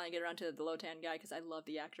when we finally get around to the Lotan guy, because I love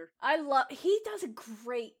the actor. He does a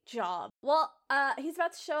great job. Well, he's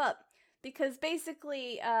about to show up, because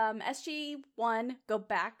basically, SG-1 go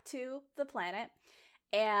back to the planet,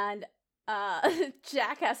 and,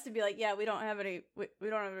 Jack has to be like, yeah, we don't have any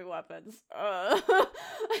weapons.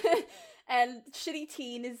 And Shitty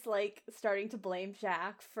Teen is, like, starting to blame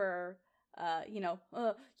Jack for,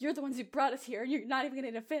 you're the ones who brought us here, and you're not even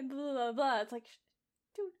gonna defend, blah, blah, blah. It's like,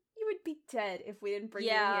 dude, you would be dead if we didn't bring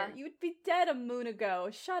you here. You would be dead a moon ago.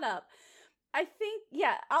 Shut up. I think,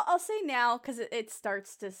 I'll say now, because it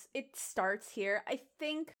starts here. I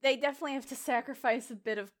think they definitely have to sacrifice a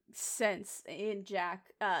bit of sense in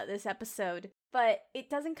Jack, this episode. But it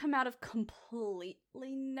doesn't come out of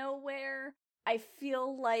completely nowhere. I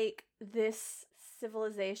feel like this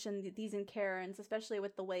civilization, these Incarans, especially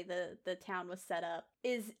with the way the town was set up,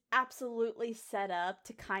 is absolutely set up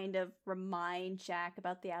to kind of remind Jack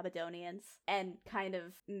about the Abydonians and kind of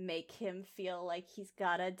make him feel like he's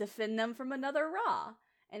gotta defend them from another Ra.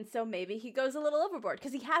 And so maybe he goes a little overboard,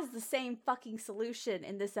 because he has the same fucking solution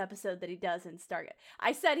in this episode that he does in Stargate.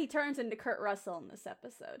 I said he turns into Kurt Russell in this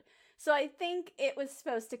episode. So I think it was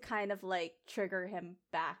supposed to kind of like trigger him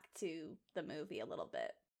back to the movie a little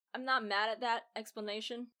bit. I'm not mad at that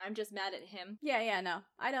explanation. I'm just mad at him. Yeah, no.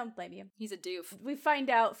 I don't blame you. He's a doof. We find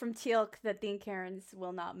out from Teal'c that the Incarns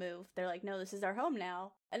will not move. They're like, no, this is our home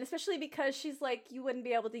now. And especially because she's like, you wouldn't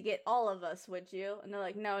be able to get all of us, would you? And they're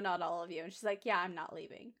like, no, not all of you. And she's like, yeah, I'm not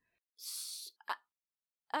leaving.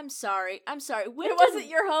 I'm sorry. It wasn't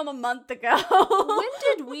your home a month ago.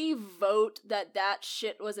 When did we vote that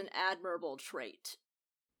shit was an admirable trait?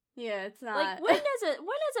 Yeah, it's not. Like, when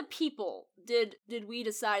as a people did we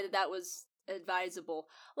decide that was advisable?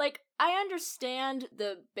 Like, I understand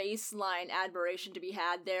the baseline admiration to be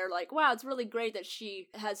had there. Like, wow, it's really great that she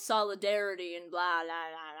has solidarity and blah, blah,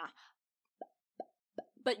 blah, blah.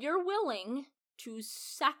 But you're willing to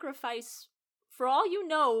sacrifice, for all you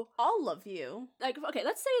know, all of you. Like, okay,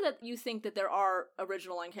 let's say that you think that there are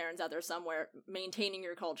original Incarns out there somewhere maintaining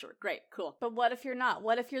your culture. Great, cool. But what if you're not?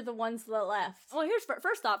 What if you're the ones that left? Well,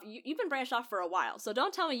 first off, you've been branched off for a while, so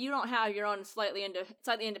don't tell me you don't have your own slightly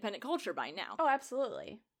independent culture by now. Oh,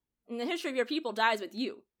 absolutely. And the history of your people dies with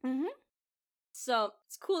you. Mm-hmm. So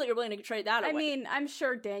it's cool that you're willing to trade that away. I mean, I'm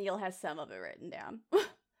sure Daniel has some of it written down.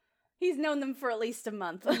 He's known them for at least a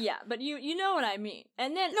month. Yeah, but you know what I mean.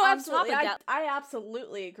 And then no, on absolutely. top of that, I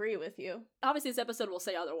absolutely agree with you. Obviously, this episode will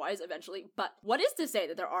say otherwise eventually, but what is to say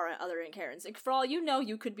that there are other Incarns? Like, for all you know,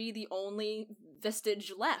 you could be the only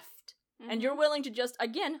vestige left. Mm-hmm. And you're willing to just,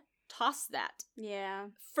 again, toss that. Yeah.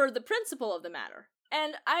 For the principle of the matter.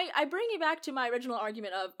 And I bring you back to my original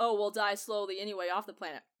argument of, oh, we'll die slowly anyway off the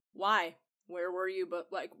planet. Why? Where were you? But,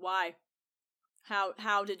 like, why? How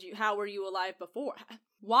were you alive before?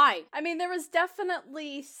 Why? I mean, there was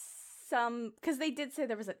definitely some, because they did say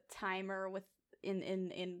there was a timer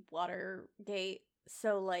in Watergate,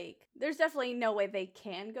 so like there's definitely no way they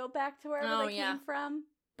can go back to wherever they came from.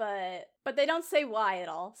 But they don't say why at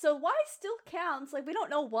all. So why still counts. Like, we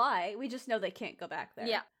don't know why. We just know they can't go back there.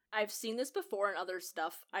 Yeah. I've seen this before in other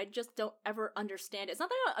stuff. I just don't ever understand it. It's not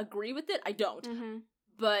that I don't agree with it. I don't. Mm-hmm.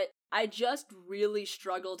 But I just really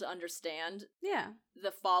struggle to understand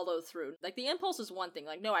the follow-through. Like, the impulse is one thing.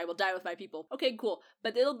 Like, no, I will die with my people. Okay, cool.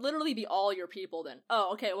 But it'll literally be all your people then.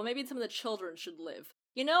 Oh, okay, well, maybe some of the children should live.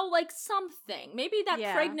 You know, like, something. Maybe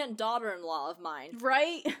that pregnant daughter-in-law of mine.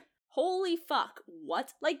 Right? Holy fuck,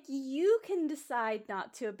 what? Like, you can decide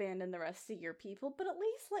not to abandon the rest of your people, but at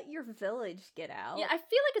least let your village get out. Yeah, I feel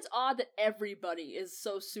like it's odd that everybody is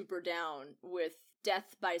so super down with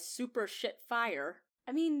death by super shit fire.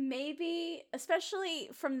 I mean, maybe, especially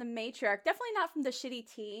from the matriarch, definitely not from the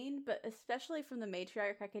shitty teen, but especially from the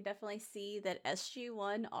matriarch, I could definitely see that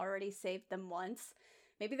SG-1 already saved them once.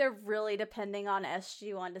 Maybe they're really depending on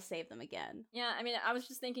SG-1 to save them again. Yeah, I mean, I was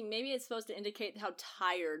just thinking maybe it's supposed to indicate how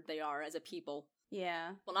tired they are as a people. Yeah.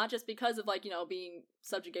 Well, not just because of, like, you know, being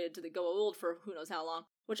subjugated to the Goa'uld for who knows how long.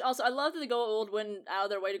 Which also, I love that the Goa'uld went out of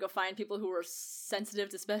their way to go find people who were sensitive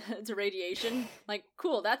to radiation. Like,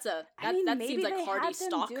 cool, that seems like hardy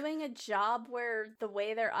stock. Maybe they had them doing a job where the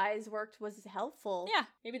way their eyes worked was helpful. Yeah,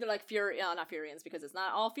 maybe they're like not Furians, because it's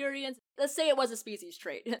not all Furians. Let's say it was a species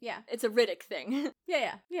trait. Yeah. It's a Riddick thing.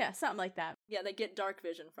 Yeah, something like that. Yeah, they get dark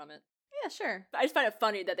vision from it. Yeah, sure. I just find it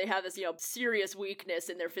funny that they have this, you know, serious weakness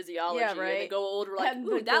in their physiology. Yeah, right. And the Goa'uld were like,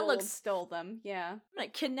 ooh, that looks... stole them, yeah. I'm gonna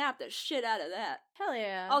kidnap the shit out of that. Hell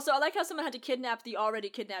yeah. Also, I like how someone had to kidnap the already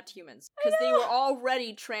kidnapped humans. Because they were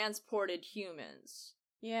already transported humans.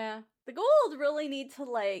 Yeah. The Goa'uld really need to,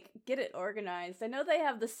 like, get it organized. I know they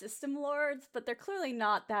have the system lords, but they're clearly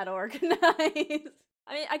not that organized.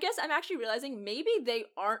 I mean, I guess I'm actually realizing maybe they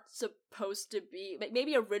aren't supposed to be...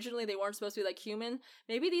 Maybe originally they weren't supposed to be, like, human.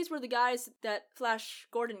 Maybe these were the guys that Flash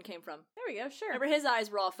Gordon came from. There we go, sure. Remember, his eyes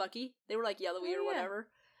were all fucky. They were, like, yellowy or whatever.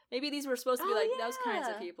 Maybe these were supposed to be, like, those kinds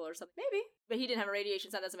of people or something. Maybe. But he didn't have a radiation,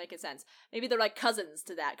 so that doesn't make any sense. Maybe they're, like, cousins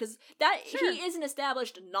to that. Because he is an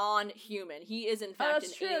established non-human. He is, in fact,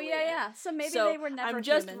 that's an true. alien. Yeah. So maybe they were never I'm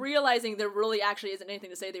just human. realizing there really actually isn't anything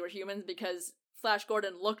to say they were humans, because Flash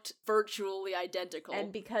Gordon looked virtually identical.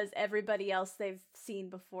 And because everybody else they've seen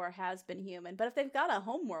before has been human. But if they've got a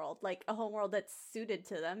homeworld, like a homeworld that's suited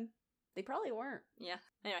to them, they probably weren't. Yeah.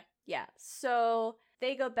 Anyway. Yeah. So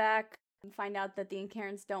they go back and find out that the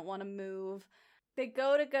Incarns don't want to move. They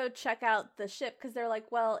go check out the ship because they're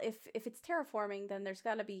like, well, if it's terraforming, then there's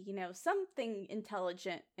got to be, you know, something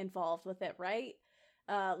intelligent involved with it, right?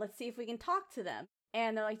 Let's see if we can talk to them.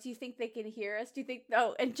 And they're like, do you think they can hear us? Do you think...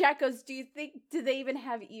 Oh, and Jack goes, do they even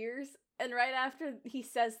have ears? And right after he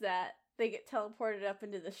says that, they get teleported up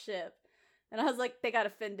into the ship. And I was like, they got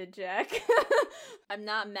offended, Jack. I'm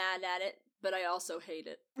not mad at it, but I also hate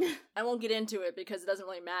it. I won't get into it because it doesn't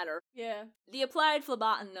really matter. Yeah. The applied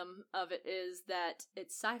phlebotonym of it is that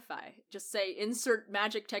it's sci-fi. Just say, insert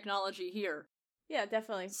magic technology here. Yeah,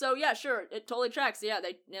 definitely. So yeah, sure, it totally tracks. Yeah,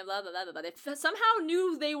 they blah, blah, blah, blah. They somehow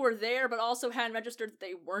knew they were there, but also hadn't registered that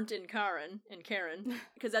they weren't in Karen,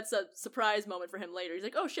 because that's a surprise moment for him later. He's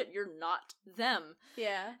like, oh shit, you're not them.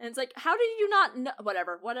 Yeah. And it's like, how did you not know?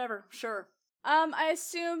 Whatever, sure. I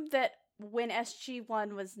assume that when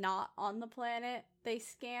SG-1 was not on the planet, they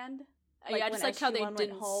scanned. Yeah, I just like how they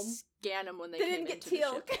didn't home. Scan them when they didn't came get into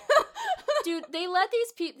Teal'c. the ship. Dude, they let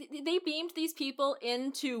these people, they beamed these people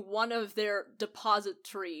into one of their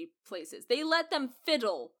depository places. They let them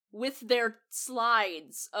fiddle with their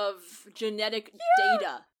slides of genetic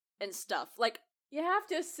data and stuff. Like, you have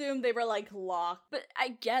to assume they were, like, locked. But I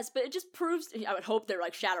guess, but it just proves, I would hope they're,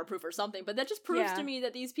 like, shatterproof or something, but that just proves to me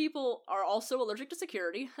that these people are also allergic to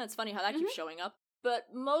security. That's funny how that keeps showing up. But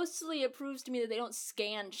mostly it proves to me that they don't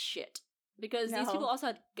scan shit. Because these people also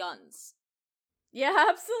had guns. Yeah,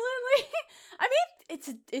 absolutely. I mean,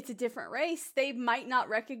 it's a different race. They might not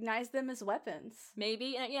recognize them as weapons.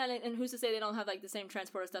 Maybe, and who's to say they don't have, like, the same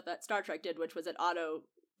transporter stuff that Star Trek did, which was it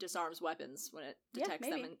auto-disarms weapons when it detects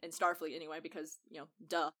them in Starfleet anyway, because,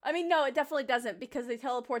 duh. I mean, no, it definitely doesn't, because they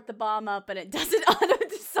teleport the bomb up and it doesn't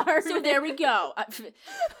auto-disarm. So there we go. To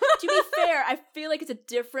be fair, I feel like it's a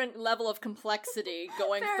different level of complexity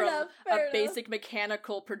going fair from enough. Basic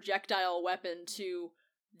mechanical projectile weapon to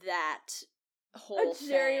that whole a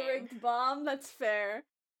jerry-rigged bomb. That's fair.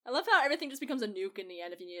 I love how everything just becomes a nuke in the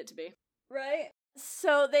end if you need it to be. Right.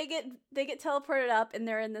 So they get teleported up and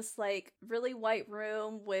they're in this like really white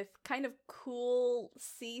room with kind of cool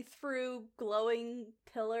see-through glowing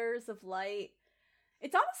pillars of light.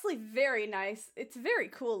 It's honestly very nice. It's very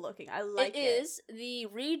cool looking. I like it. It is the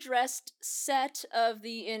redressed set of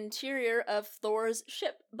the interior of Thor's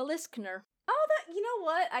ship, Beliskner. Oh, you know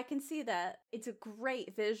what? I can see that. It's a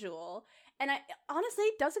great visual. And honestly,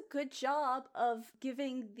 it does a good job of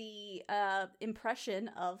giving the impression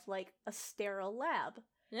of, like, a sterile lab.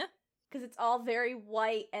 Yeah. Because it's all very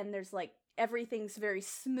white and there's, like, everything's very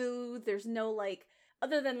smooth. There's no, like,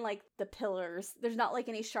 other than, like, the pillars, there's not, like,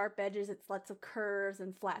 any sharp edges. It's lots of curves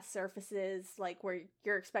and flat surfaces, like, where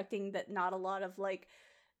you're expecting that not a lot of, like,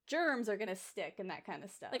 germs are gonna stick and that kind of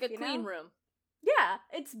stuff. Like a clean room. Yeah,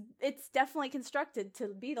 it's definitely constructed to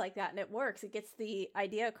be like that, and it works. It gets the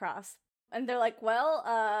idea across. And they're like,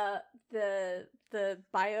 well, the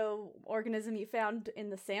bioorganism you found in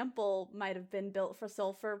the sample might have been built for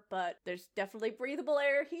sulfur, but there's definitely breathable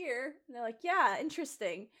air here. And they're like, yeah,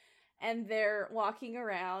 interesting. And they're walking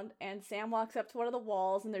around, and Sam walks up to one of the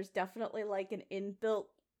walls, and there's definitely, like, an inbuilt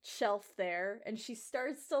shelf there, and she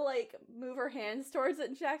starts to, like, move her hands towards it,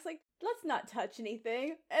 and Jack's like, let's not touch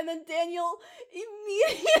anything. And then Daniel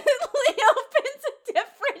immediately opens a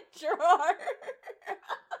different drawer.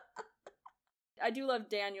 I do love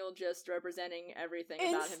Daniel just representing everything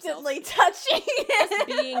about himself. Instantly touching it. Just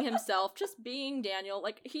being himself, just being Daniel.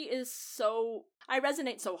 Like, he is so... I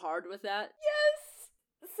resonate so hard with that.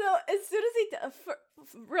 Yes! So, as soon as he does...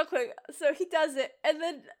 real quick, so he does it, and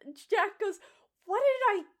then Jack goes, what did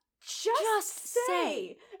I just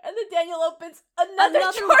say? And then Daniel opens another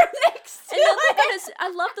drawer next to it. I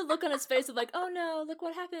love the look on his face of like, oh no, look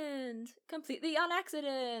what happened. Completely on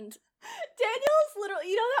accident. Daniel's literally,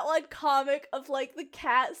 you know that one comic of like the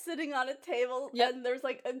cat sitting on a table and there's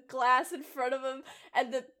like a glass in front of him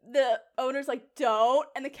and the owner's like, don't,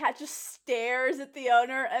 and the cat just stares at the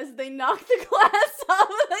owner as they knock the glass off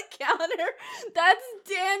of the counter. That's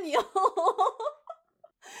Daniel.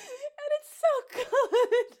 And it's so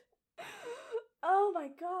good. Oh my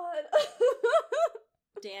god.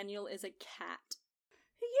 Daniel is a cat.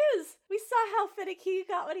 He is. We saw how finicky he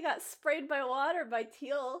got when he got sprayed by water by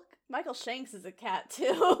Teal'c. Michael Shanks is a cat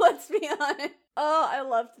too, let's be honest. Oh, I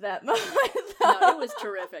loved that moment. No, it was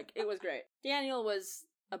terrific. It was great. Daniel was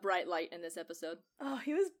a bright light in this episode. Oh,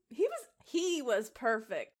 he was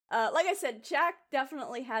perfect. Like I said, Jack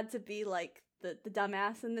definitely had to be like the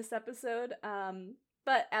dumbass in this episode.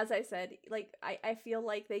 But as I said, like, I feel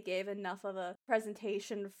like they gave enough of a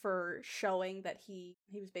presentation for showing that he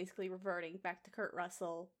was basically reverting back to Kurt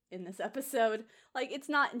Russell in this episode. Like, it's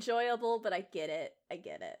not enjoyable, but I get it.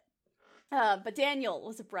 But Daniel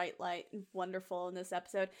was a bright light and wonderful in this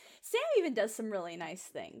episode. Sam even does some really nice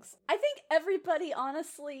things. I think everybody,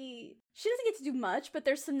 honestly, she doesn't get to do much, but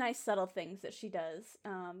there's some nice subtle things that she does.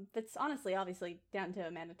 That's honestly, obviously, down to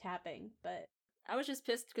Amanda Tapping, but... I was just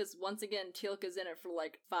pissed because, once again, Teal'c is in it for,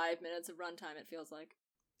 like, 5 minutes of runtime, it feels like.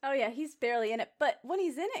 Oh yeah, he's barely in it, but when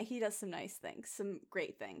he's in it, he does some nice things, some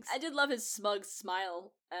great things. I did love his smug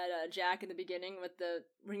smile at Jack in the beginning with the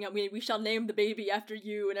we shall name the baby after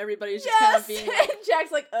you, and everybody's just kind of being like,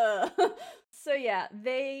 Jack's like, So yeah,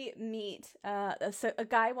 they meet. So a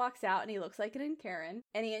guy walks out and he looks like an Karen,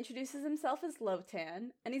 and he introduces himself as Lotan,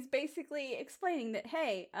 and he's basically explaining that,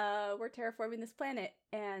 hey, we're terraforming this planet,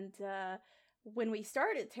 and when we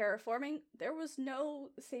started terraforming, there was no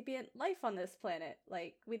sapient life on this planet.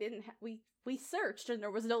 Like, we didn't we searched and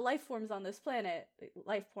there was no life forms on this planet.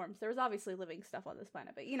 Life forms. There was obviously living stuff on this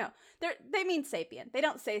planet, but they mean sapient. They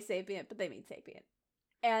don't say sapient, but they mean sapient.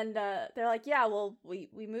 And they're like, yeah, well, we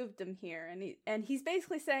moved him here, and he's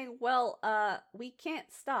basically saying, well, we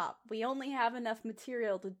can't stop. We only have enough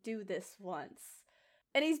material to do this once.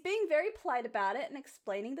 And he's being very polite about it and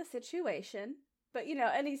explaining the situation, but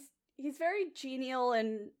and he's very genial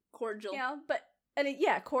and cordial. Cordial.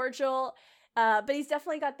 But he's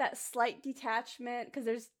definitely got that slight detachment, because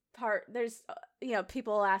there's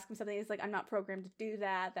people ask him something. He's like, I'm not programmed to do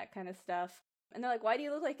that kind of stuff. And they're like, why do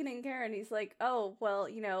you look like an Inkaren? And he's like, oh, well,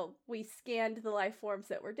 we scanned the life forms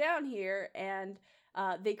that were down here, and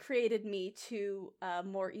they created me to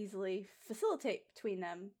more easily facilitate between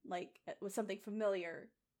them, like with something familiar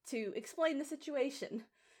to explain the situation.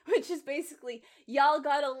 Which is basically, y'all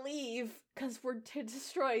gotta leave because we're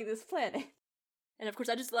destroying this planet. And of course,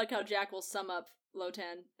 I just like how Jack will sum up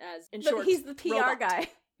Lotan as, in short, he's the PR robot. guy.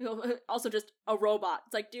 Also just a robot.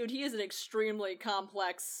 It's like, dude, he is an extremely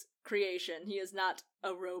complex creation. He is not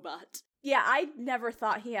a robot. Yeah, I never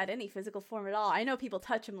thought he had any physical form at all. I know people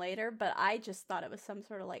touch him later, but I just thought it was some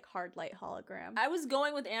sort of like hard light hologram. I was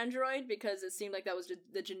going with android because it seemed like that was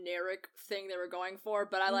the generic thing they were going for,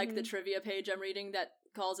 but I like the trivia page I'm reading that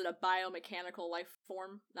calls it a biomechanical life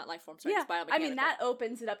form. Not life form, sorry, yeah, it's biomechanical. I mean, that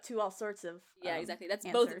opens it up to all sorts of yeah, exactly. That's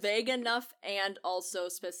answers. Both vague enough and also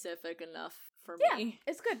specific enough for me.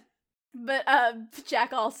 Yeah, it's good. But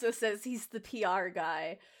Jack also says he's the PR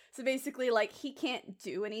guy. So basically, like, he can't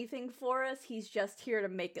do anything for us. He's just here to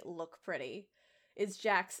make it look pretty. Is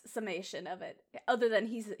Jack's summation of it. Other than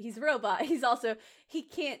he's a robot, he's also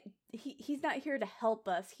he's not here to help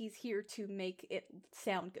us. He's here to make it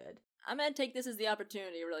sound good. I'm gonna take this as the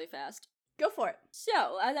opportunity really fast. Go for it.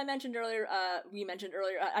 So, as I mentioned earlier,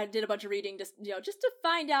 I did a bunch of reading just to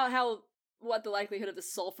find out what the likelihood of the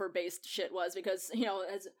sulfur-based shit was, because,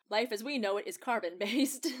 as life as we know it is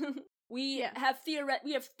carbon-based. We have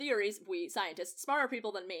theories, we scientists, smarter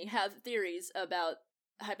people than me, have theories about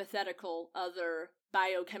hypothetical other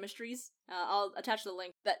biochemistries. I'll attach the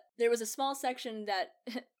link. That there was a small section that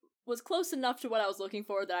was close enough to what I was looking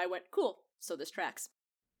for that I went, cool, so this tracks.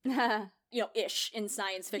 Ish, in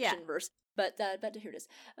science fiction verse. But here it is.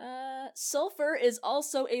 Sulfur is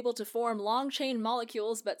also able to form long-chain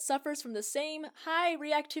molecules, but suffers from the same high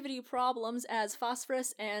reactivity problems as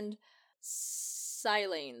phosphorus and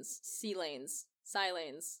silanes,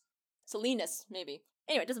 Selenus, maybe.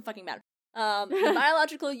 Anyway, it doesn't fucking matter. The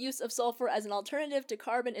biological use of sulfur as an alternative to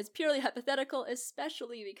carbon is purely hypothetical,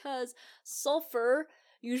 especially because sulfur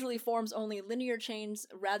usually forms only linear chains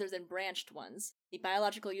rather than branched ones. The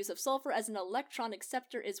biological use of sulfur as an electron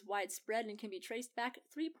acceptor is widespread and can be traced back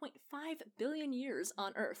 3.5 billion years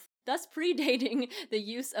on Earth, thus predating the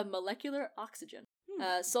use of molecular oxygen.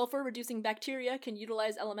 Sulfur-reducing bacteria can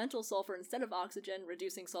utilize elemental sulfur instead of oxygen,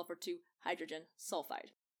 reducing sulfur to hydrogen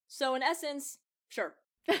sulfide. So in essence, sure.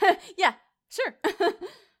 Yeah, sure.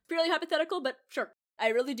 Purely hypothetical, but sure. I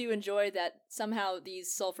really do enjoy that somehow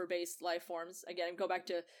these sulfur-based life forms, again, go back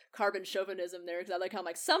to carbon chauvinism there, because I like how I'm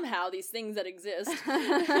like, somehow these things that exist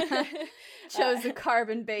chose a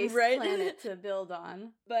carbon-based planet to build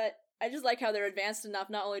on. But I just like how they're advanced enough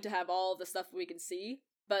not only to have all the stuff we can see,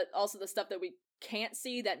 but also the stuff that we can't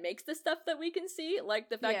see that makes the stuff that we can see, like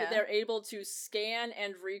the fact that they're able to scan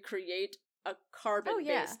and recreate a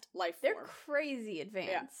carbon-based life form. They're crazy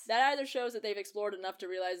advanced. Yeah. That either shows that they've explored enough to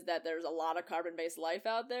realize that there's a lot of carbon-based life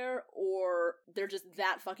out there, or they're just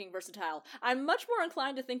that fucking versatile. I'm much more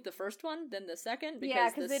inclined to think the first one than the second.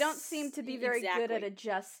 Because they don't seem to be very good at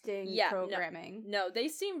adjusting programming. No, they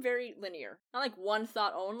seem very linear. Not like one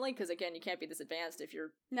thought only, because again, you can't be this advanced if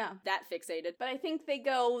you're that fixated. But I think they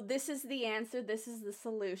go, this is the answer, this is the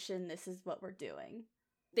solution, this is what we're doing.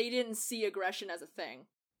 They didn't see aggression as a thing.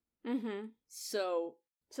 Mm-hmm. So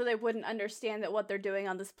they wouldn't understand that what they're doing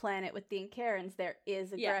on this planet with the Inkarans, there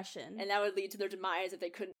is aggression. And that would lead to their demise if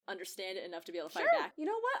they couldn't understand it enough to be able to fight back. You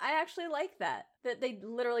know what? I actually like that. That they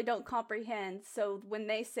literally don't comprehend. So when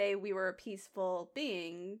they say we were a peaceful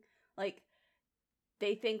being, like,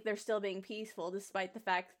 they think they're still being peaceful despite the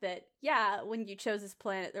fact that, when you chose this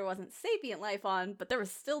planet, there wasn't sapient life on, but there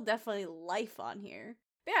was still definitely life on here.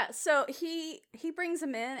 Yeah, so he brings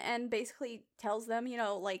them in and basically tells them, you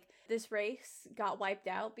know, like, this race got wiped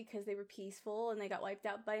out because they were peaceful, and they got wiped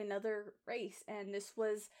out by another race, and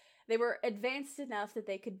they were advanced enough that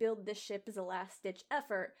they could build this ship as a last-ditch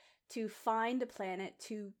effort to find a planet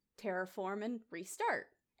to terraform and restart.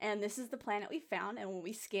 And this is the planet we found, and when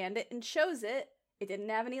we scanned it and chose it, it didn't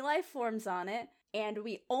have any life forms on it, and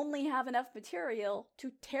we only have enough material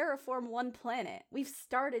to terraform one planet. We've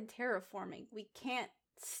started terraforming. We can't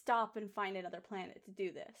stop and find another planet to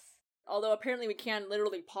do this. Although apparently we can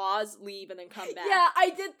literally pause, leave, and then come back. Yeah,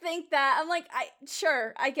 I did think that. I'm like,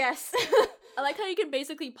 sure, I guess. I like how you can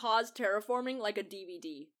basically pause terraforming like a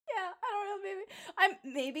DVD. Yeah, I don't know,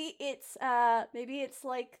 maybe it's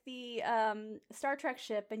like the Star Trek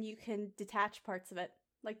ship, and you can detach parts of it.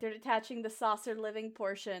 Like, they're detaching the saucer living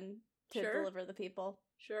portion to deliver the people.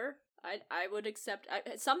 Sure. I would accept.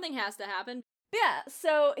 Something has to happen. Yeah,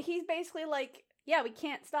 so he's basically like, yeah, we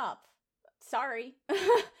can't stop. Sorry.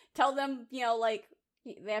 Tell them, you know, like,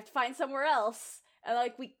 they have to find somewhere else. And,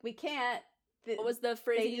 like, we can't. What was the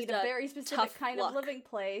phrase? They need a very specific kind of living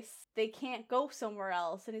place. They can't go somewhere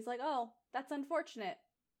else. And he's like, oh, that's unfortunate.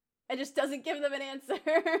 And just doesn't give them an answer.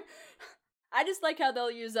 I just like how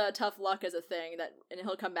they'll use tough luck as a thing, and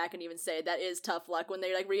he'll come back and even say that is tough luck when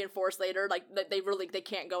they, like, reinforce later, like, that they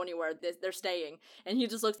can't go anywhere, they're staying. And he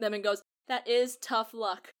just looks at them and goes, that is tough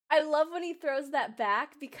luck. I love when he throws that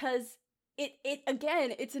back, because it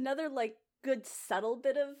again, it's another, like, good subtle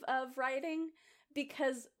bit of writing,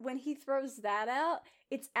 because when he throws that out,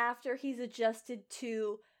 it's after he's adjusted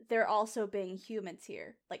to there also being humans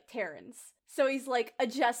here, like Terrans. So he's, like,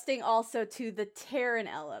 adjusting also to the Terran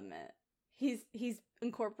element. He's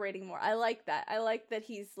incorporating more. I like that. I like that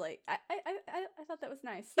he's like, I thought that was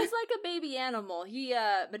nice. He's like a baby animal. He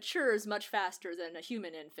matures much faster than a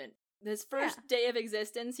human infant. His first day of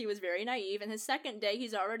existence, he was very naive, and his second day,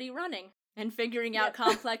 he's already running and figuring out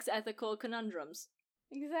complex ethical conundrums.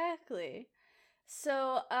 Exactly.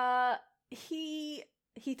 So, he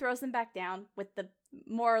throws them back down with the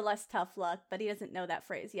more or less tough luck, but he doesn't know that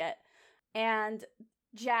phrase yet. And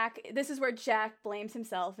this is where Jack blames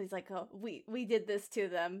himself. He's like, oh, we did this to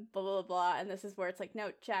them, blah, blah, blah. And this is where it's like,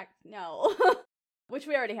 no, Jack, no. Which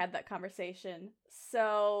we already had that conversation.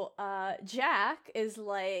 So, Jack is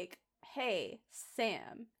like, hey,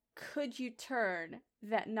 Sam, could you turn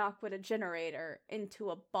that Knockwood generator into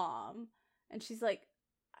a bomb? And she's like,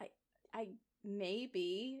 I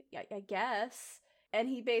maybe, I guess. And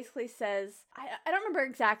he basically says, I don't remember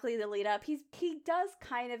exactly the lead up. He does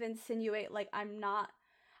kind of insinuate, like,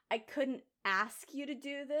 I couldn't ask you to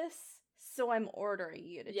do this, so I'm ordering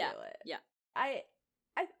you to do it. Yeah. I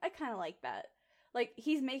kind of like that. Like,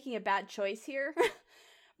 he's making a bad choice here,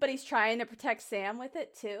 but he's trying to protect Sam with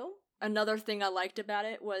it too. Another thing I liked about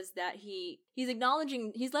it was that he's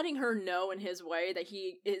acknowledging, he's letting her know in his way that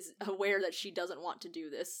he is aware that she doesn't want to do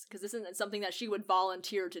this, because this isn't something that she would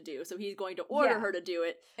volunteer to do, so he's going to order her to do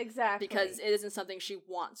it. Exactly. Because it isn't something she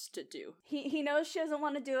wants to do. He knows she doesn't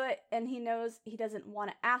want to do it, and he knows he doesn't want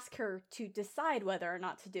to ask her to decide whether or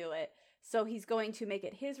not to do it, so he's going to make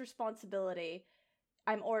it his responsibility.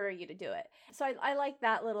 I'm ordering you to do it. So I like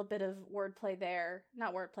that little bit of wordplay there.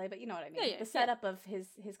 Not wordplay, but you know what I mean. The setup of his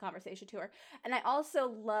conversation to her. And I also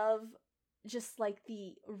love just, like,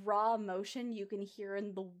 the raw emotion you can hear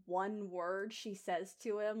in the one word she says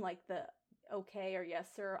to him, like the okay or yes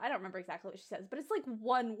sir. I don't remember exactly what she says, but it's like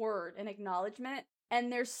one word, an acknowledgement.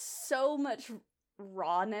 And there's so much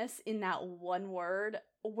rawness in that one word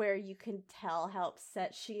where you can tell how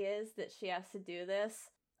upset she is that she has to do this.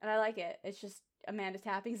 And I like it. It's just, Amanda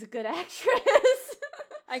Tapping's a good actress.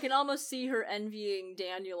 I can almost see her envying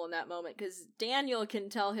Daniel in that moment, because Daniel can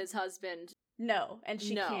tell his husband no, and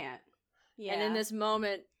she can't. Yeah. And in this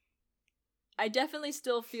moment, I definitely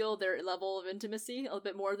still feel their level of intimacy a little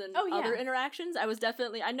bit more than other interactions.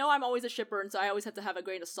 I know I'm always a shipper, and so I always have to have a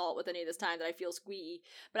grain of salt with any of this time that I feel squeaky.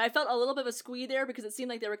 But I felt a little bit of a squee there because it seemed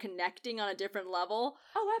like they were connecting on a different level.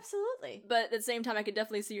 Oh, absolutely. But at the same time, I could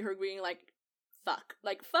definitely see her being like,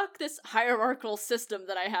 fuck this hierarchical system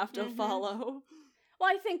that I have to follow. Well,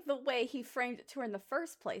 I think the way he framed it to her in the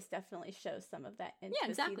first place definitely shows some of that intimacy. Yeah,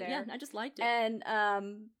 exactly. There. Yeah, I just liked it. And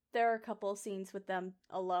there are a couple of scenes with them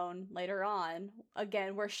alone later on,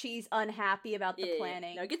 again, where she's unhappy about the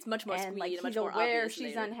planning. No, it gets much more and, squee like, and much he's more aware obvious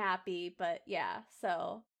she's later. unhappy, but yeah,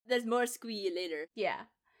 so there's more squee later. Yeah.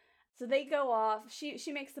 So they go off,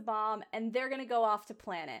 she makes the bomb, and they're gonna go off to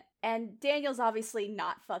planet. And Daniel's obviously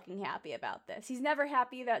not fucking happy about this. He's never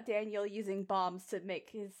happy about Daniel using bombs to make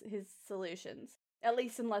his solutions. At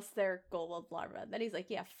least unless they're gold larva. Then he's like,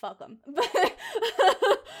 yeah, fuck them. But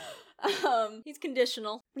he's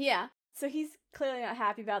conditional. Yeah. So he's clearly not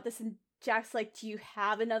happy about this, and Jack's like, do you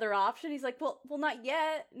have another option? He's like, well, not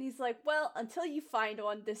yet. And he's like, well, until you find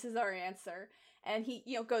one, this is our answer. And he,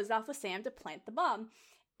 goes off with Sam to plant the bomb.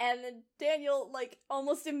 And then Daniel, like,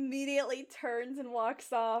 almost immediately turns and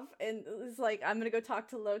walks off and is like, I'm gonna go talk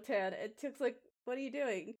to Lotan. And Teal'c's like, what are you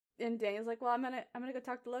doing? And Daniel's like, well, I'm gonna go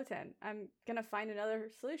talk to Lotan. I'm gonna find another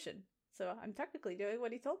solution. So I'm technically doing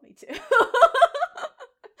what he told me to. And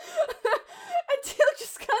Teal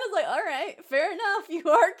just kind of like, all right, fair enough, you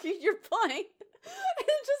argued your point.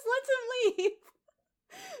 And just lets him leave.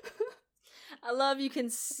 I love you can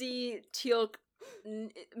see Teal'c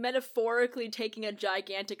metaphorically taking a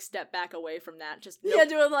gigantic step back away from that. Just nope. Yeah,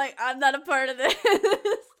 doing like, I'm not a part of this.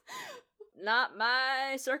 Not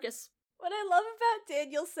my circus. What I love about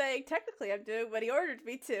Daniel saying, technically I'm doing what he ordered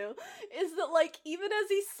me to, is that, like, even as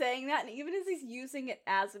he's saying that, and even as he's using it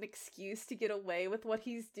as an excuse to get away with what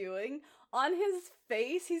he's doing, on his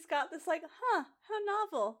face, he's got this, like, how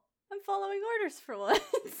novel. I'm following orders for once.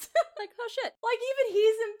 Like, oh shit. Like, even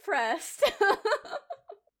he's impressed.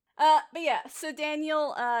 But yeah, so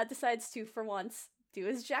Daniel, decides to, for once, do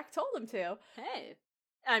as Jack told him to. Hey.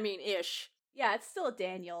 I mean, ish. Yeah, it's still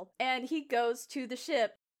Daniel. And he goes to the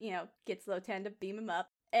ship, gets Lotan to beam him up,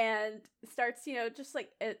 and starts, just,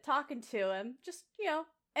 like, talking to him. Just,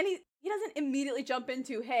 and he doesn't immediately jump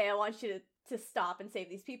into, hey, I want you to stop and save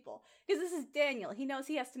these people. Because this is Daniel. He knows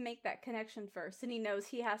he has to make that connection first, and he knows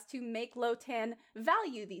he has to make Lotan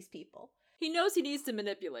value these people. He knows he needs to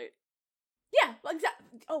manipulate. Yeah,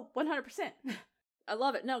 exactly. Oh, 100%. I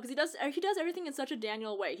love it. No, because he does everything in such a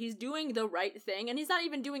Daniel way. He's doing the right thing, and he's not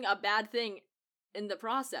even doing a bad thing in the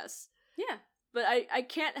process. Yeah. But I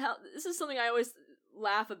can't help, this is something I always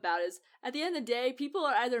laugh about, is at the end of the day, people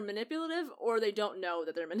are either manipulative or they don't know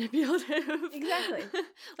that they're manipulative. Exactly.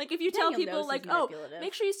 Like, if you Daniel tell people, like, oh,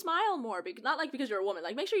 make sure you smile more, not like because you're a woman,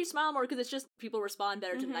 like, make sure you smile more because it's just people respond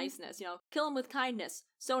better to niceness, kill them with kindness.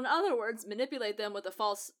 So in other words, manipulate them with a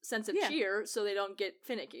false sense of cheer so they don't get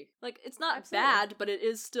finicky. Like, it's not bad, but it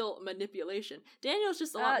is still manipulation. Daniel's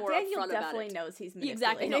just a lot more upfront about it. Daniel definitely knows he's manipulating.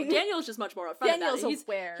 Exactly. No, Daniel's just much more upfront about it. Daniel's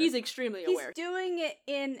aware. He's extremely aware. He's doing it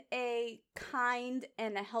in a kind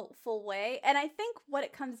and a helpful way. And I think what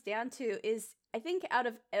it comes down to is, I think out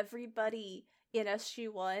of everybody in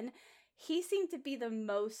SG-1, he seemed to be the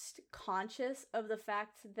most conscious of the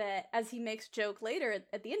fact that, as he makes joke later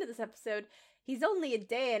at the end of this episode, he's only a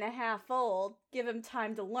day and a half old. Give him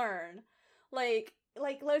time to learn. Like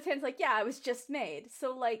Lotan's like, yeah, I was just made.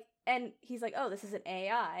 So, like, and he's like, oh, this is an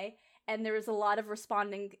AI. And there was a lot of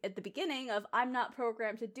responding at the beginning of, I'm not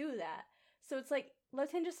programmed to do that. So it's like,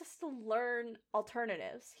 Lotan just has to learn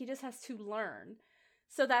alternatives. He just has to learn.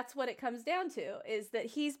 So that's what it comes down to, is that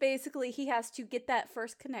he has to get that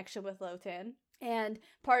first connection with Lotan. And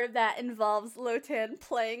part of that involves Lotan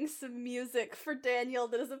playing some music for Daniel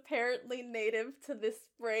that is apparently native to this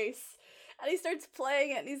race. And he starts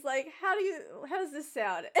playing it, and he's like, how does this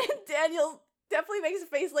sound? And Daniel definitely makes a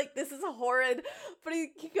face like, this is horrid. But he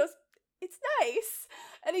goes, it's nice.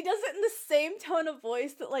 And he does it in the same tone of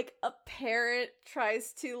voice that, like, a parent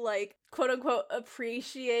tries to, like, quote-unquote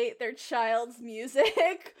appreciate their child's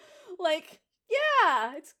music. Like,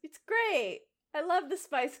 yeah, it's great. I love the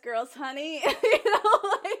Spice Girls, honey. Like...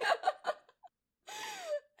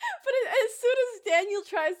 But as soon as Daniel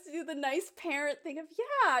tries to do the nice parent thing of,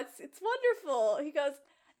 yeah, it's wonderful, he goes,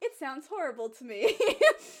 it sounds horrible to me.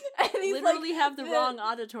 And he's literally have the wrong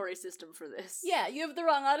auditory system for this. Yeah, you have the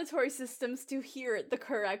wrong auditory systems to hear it the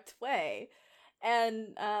correct way.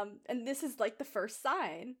 And this is, like, the first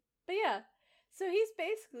sign. But yeah, so he's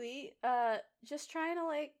basically just trying to,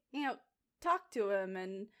 like, talk to him,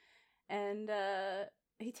 and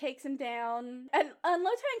he takes him down. And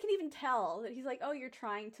Lotan can even tell that he's like, oh, you're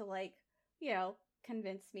trying to, like,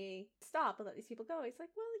 convince me to stop and let these people go. He's like,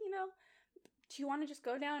 well, do you want to just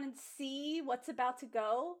go down and see what's about to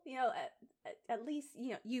go? At least,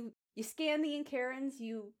 you scan the Incarans,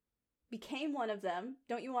 you became one of them.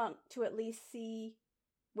 Don't you want to at least see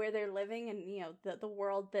where they're living and, the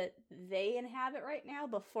world that they inhabit right now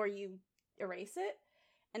before you erase it?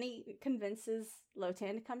 And he convinces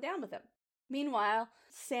Lotan to come down with him. Meanwhile,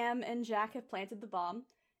 Sam and Jack have planted the bomb,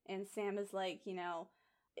 and Sam is like,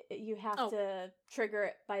 you have to trigger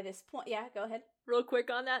it by this point. Yeah, go ahead. Real quick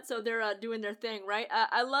on that, so they're doing their thing, right?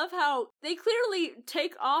 I love how they clearly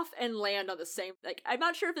take off and land on the same, like, I'm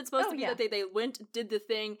not sure if it's supposed to be that they went, did the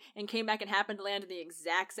thing, and came back and happened to land in the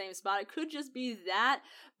exact same spot. It could just be that,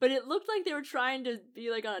 but it looked like they were trying to be,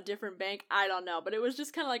 like, on a different bank. I don't know, but it was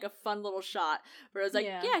just kind of like a fun little shot, where it was like,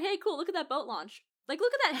 yeah, hey, cool, look at that boat launch. Like,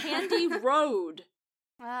 look at that handy road.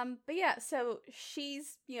 But yeah, so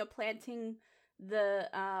she's, planting the,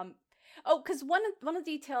 Oh, because one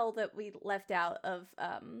detail that we left out of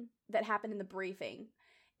that happened in the briefing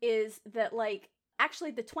is that, like,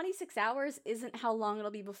 actually the 26 hours isn't how long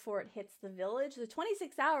it'll be before it hits the village. The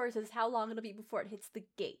 26 hours is how long it'll be before it hits the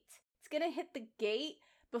gate. It's gonna hit the gate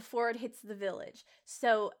before it hits the village.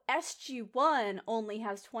 So SG-1 only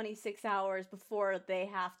has 26 hours before they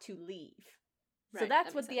have to leave. So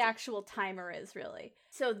that's what the actual timer is, really.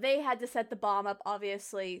 So they had to set the bomb up,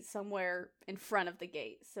 obviously, somewhere in front of the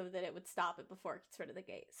gate so that it would stop it before it gets rid of the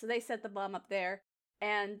gate. So they set the bomb up there,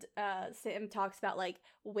 and Sam talks about, like,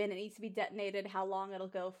 when it needs to be detonated, how long it'll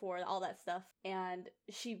go for, all that stuff. And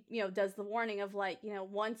she, does the warning of, like,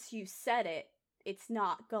 once you set it, it's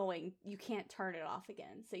not going, you can't turn it off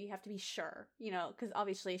again. So you have to be sure, because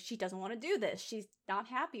obviously she doesn't want to do this. She's not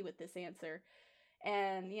happy with this answer.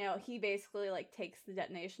 And, he basically, like, takes the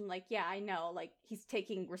detonation, like, yeah, I know, like, he's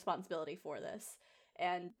taking responsibility for this.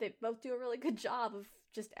 And they both do a really good job of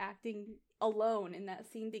just acting alone in that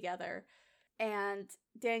scene together. And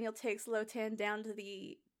Daniel takes Lo-Tan down to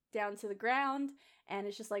the ground, and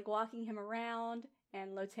is just, like, walking him around.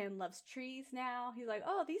 And Lo-Tan loves trees now. He's like,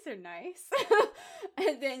 oh, these are nice.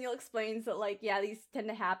 And Daniel explains that, like, yeah, these tend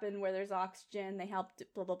to happen where there's oxygen. They help,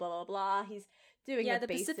 blah, blah, blah, blah, blah. He's doing the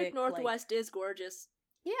Pacific Northwest is gorgeous.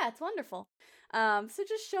 Yeah, it's wonderful. So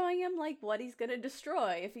just showing him, like, what he's gonna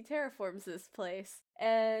destroy if he terraforms this place.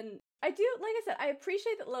 And I do, like I said, I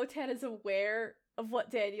appreciate that Lo-Tan is aware of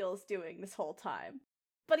what Daniel's doing this whole time.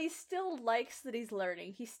 But he still likes that he's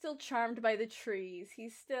learning. He's still charmed by the trees.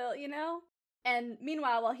 He's still, And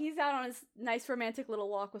meanwhile, while he's out on his nice romantic little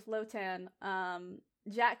walk with Lo-Tan,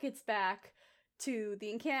 Jack gets back to the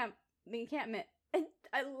encampment. And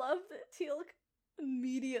I love that Teal'c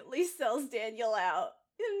immediately sells Daniel out.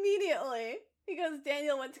 Immediately. He goes,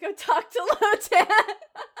 Daniel went to go talk to Lo-Tan.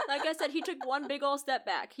 Like I said, he took one big ol' step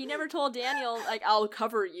back. He never told Daniel, like, I'll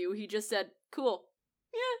cover you. He just said, cool.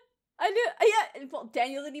 Yeah, I did. Yeah, well,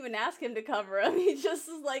 Daniel didn't even ask him to cover him. He just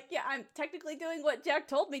was like, yeah, I'm technically doing what Jack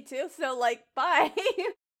told me to, so, like, bye.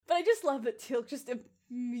 But I just love that Teal'c just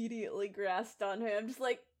immediately grasped on him. Just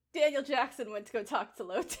like, Daniel Jackson went to go talk to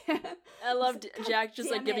Lo-Tan. I loved Jack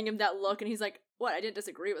just, like, giving him that look, and he's like, what? I didn't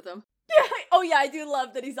disagree with him. Yeah, oh yeah, I do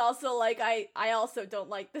love that he's also like, I also don't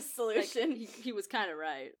like this solution. Like, he was kind of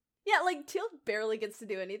right. Yeah, like, Teal'c barely gets to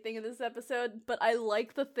do anything in this episode, but I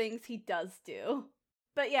like the things he does do.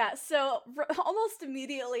 But yeah, so almost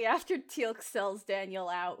immediately after Teal'c sells Daniel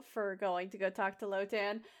out for going to go talk to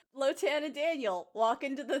Lo-Tan, Lo-Tan and Daniel walk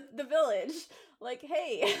into the village. Like,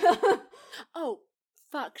 hey. Oh,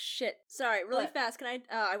 fuck, shit. Sorry, really fast, can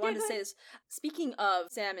I wanted to say this. Speaking of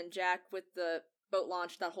Sam and Jack with the boat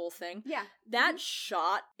launch, that whole thing. Yeah. That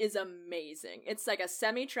shot is amazing. It's like a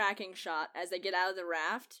semi-tracking shot as they get out of the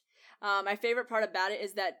raft. My favorite part about it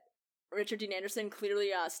is that Richard Dean Anderson clearly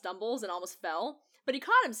stumbles and almost fell. But he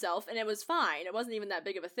caught himself, and it was fine. It wasn't even that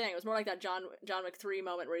big of a thing. It was more like that John Wick 3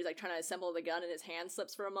 moment where he's, like, trying to assemble the gun and his hand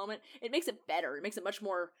slips for a moment. It makes it better. It makes it much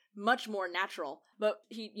more natural. But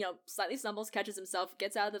he, slightly stumbles, catches himself,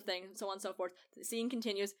 gets out of the thing, so on and so forth. The scene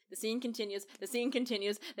continues.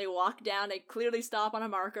 They walk down. They clearly stop on a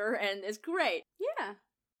marker, and it's great. Yeah.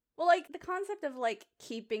 Well, like, the concept of, like,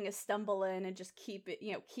 keeping a stumble in and just keep it,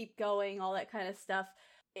 keep going, all that kind of stuff.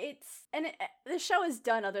 The show has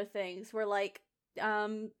done other things where, like, at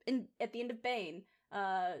the end of Bane,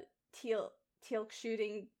 Teal'c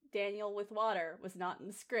shooting Daniel with water was not in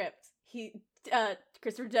the script.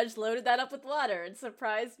 Christopher Judge loaded that up with water and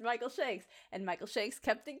surprised Michael Shanks, and Michael Shanks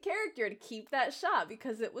kept in character to keep that shot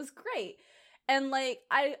because it was great. And, like,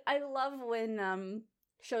 I love when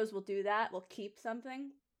shows will do that, will keep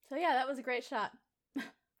something. So yeah, that was a great shot.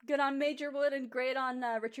 Good on Major Wood and great on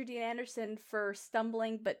Richard Dean Anderson for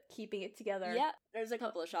stumbling but keeping it together. Yeah, there's a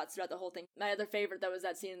couple of shots throughout the whole thing. My other favorite, that was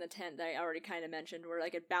that scene in the tent that I already kind of mentioned, where,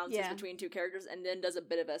 like, it bounces between two characters and then does a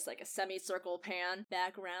bit of a semicircle pan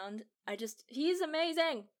back around. He's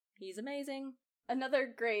amazing! He's amazing.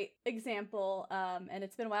 Another great example, and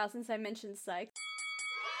it's been a while since I mentioned Psych.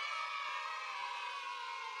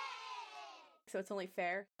 So it's only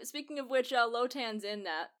fair. Speaking of which, Lo-Tan's in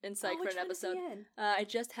Psych for an episode. I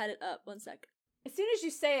just had it up. 1 sec. As soon as you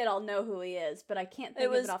say it, I'll know who he is, but I can't think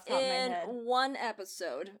of it off the top of my head. It was in one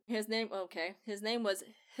episode. His name was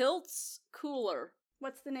Hiltz Cooler.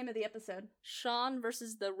 What's the name of the episode? Sean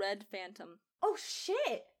versus the Red Phantom. Oh,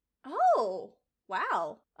 shit! Oh! Wow.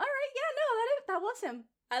 Alright, yeah, no, that was him.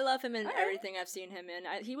 I love him in everything I've seen him in.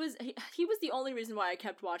 He was the only reason why I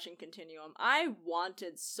kept watching Continuum. I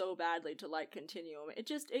wanted so badly to like Continuum.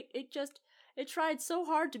 it tried so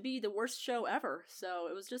hard to be the worst show ever, so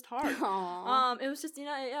it was just hard. Aww. It was just,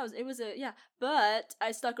 but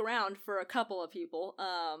I stuck around for a couple of people.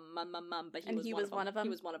 But he was one of them. He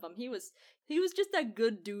was one of them. He was just that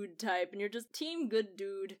good dude type, and you're just team good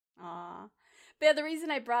dude. Aw. But yeah, the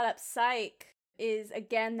reason I brought up Psych is,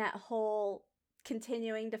 again, that whole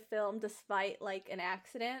continuing to film despite, like, an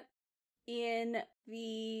accident. In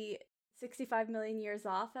the 65 Million Years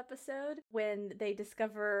Off episode, when they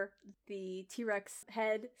discover the T-Rex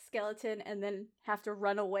head skeleton and then have to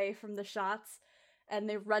run away from the shots, and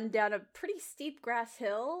they run down a pretty steep grass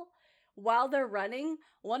hill, while they're running,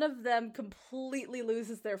 one of them completely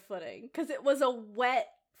loses their footing, because it was a wet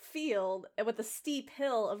field with a steep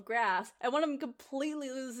hill of grass, and one of them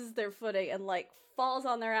completely loses their footing and, like, falls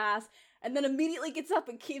on their ass, and then immediately gets up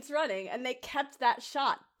and keeps running, and they kept that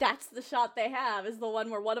shot. That's the shot they have, is the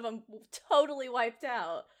one where one of them totally wiped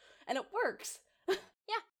out. And it works.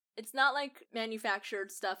 Yeah. It's not like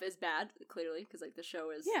manufactured stuff is bad, clearly, because, like, the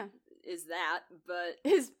show is that, but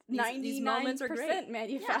these moments are great.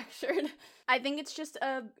 Manufactured. Yeah. I think it's just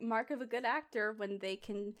a mark of a good actor when they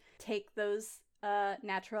can take those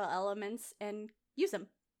natural elements and use them.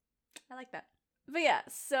 I like that. But yeah,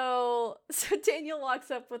 so Daniel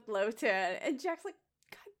walks up with Lotan, and Jack's like,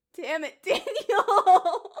 God damn it,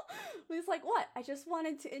 Daniel! He's like, what? I just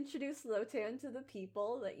wanted to introduce Lotan to the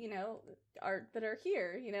people that, you know, are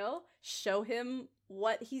here, you know? Show him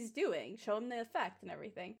what he's doing. Show him the effect and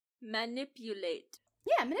everything. Manipulate.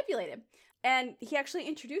 Yeah, manipulate him. And he actually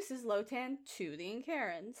introduces Lotan to the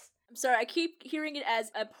Incarans. I'm sorry, I keep hearing it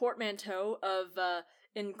as a portmanteau of,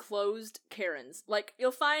 enclosed Karens. Like,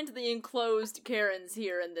 you'll find the enclosed Karens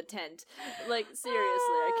here in the tent. Like, seriously,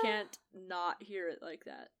 I can't not hear it like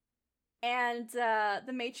that. And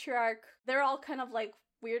the matriarch, they're all kind of, like,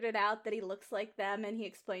 weirded out that he looks like them, and he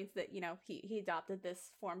explains that, you know, he adopted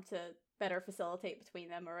this form to better facilitate between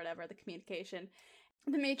them or whatever, the communication.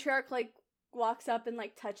 The matriarch, like, walks up and,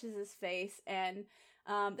 like, touches his face, and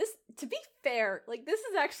this, to be fair, like, this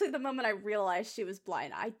is actually the moment I realized she was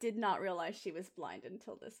blind. I did not realize she was blind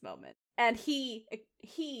until this moment. And he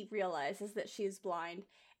realizes that she's blind,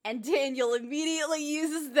 and Daniel immediately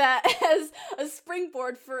uses that as a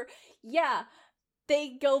springboard for, yeah,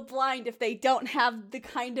 they go blind if they don't have the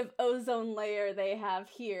kind of ozone layer they have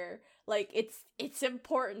here. Like, it's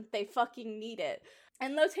important. They fucking need it.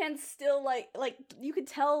 And Lotan's still, like, you could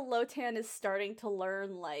tell Lotan is starting to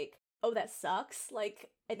learn, like, oh, that sucks. Like,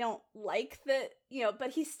 I don't like that, you know, but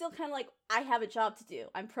he's still kind of like, I have a job to do.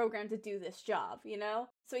 I'm programmed to do this job, you know?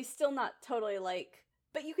 So he's still not totally like,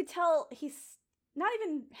 but you could tell he's not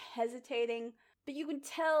even hesitating, but you can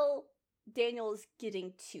tell Daniel is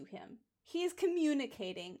getting to him. He's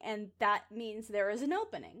communicating, and that means there is an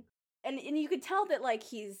opening. And you could tell that, like,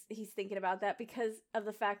 he's thinking about that because of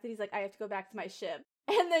the fact that he's like, I have to go back to my ship.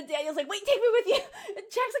 And then Daniel's like, wait, take me with you! And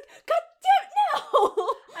Jack's like, God damn it, no!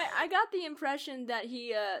 I got the impression that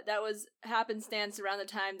he, that was happenstance around the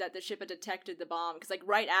time that the ship had detected the bomb, because, like,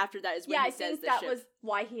 right after that is when he says the ship. Yeah, I think that was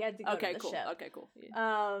why he had to go to the ship. Okay, cool.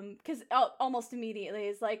 Yeah. Because almost immediately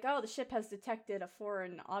it's like, oh, the ship has detected a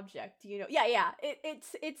foreign object, you know? Yeah,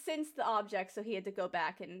 it sensed the object, so he had to go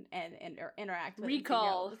back and interact with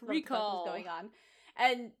Recall. What was going on.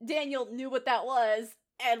 And Daniel knew what that was,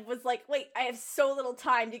 and was like, wait, I have so little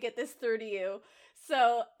time to get this through to you.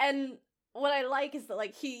 So, and what I like is that,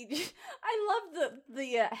 like, I love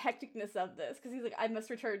the hecticness of this, because he's like, I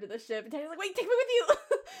must return to the ship, and Daniel's like, wait, take me with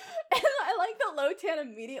you! And I like that Lotan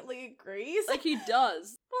immediately agrees. Like, he does.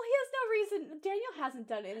 Well, he has no reason. Daniel hasn't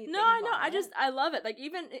done anything. No, I know, I love it. Like,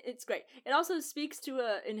 even, it's great. It also speaks to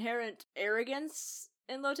a inherent arrogance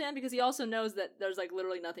in Lotan, because he also knows that there's, like,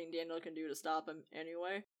 literally nothing Daniel can do to stop him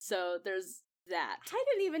anyway. So, there's that. I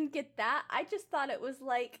didn't even get that. I just thought it was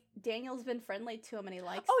like Daniel's been friendly to him and he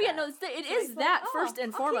likes yeah, no, it is that like, first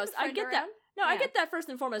and foremost. I get that. No, yeah. I get that first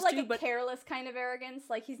and foremost like too, but careless kind of arrogance,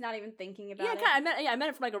 like he's not even thinking about it. I meant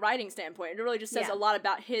it from like a writing standpoint. It really just says a lot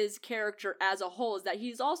about his character as a whole, is that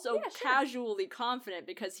he's also casually confident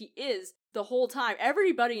because he is the whole time.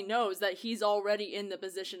 Everybody knows that he's already in the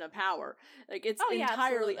position of power. Like, it's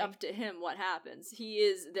entirely up to him what happens. He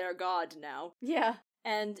is their god now. Yeah.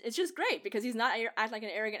 And it's just great because he's not acting like an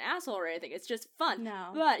arrogant asshole or anything. It's just fun. No.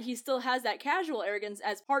 But he still has that casual arrogance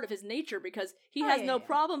as part of his nature because he has no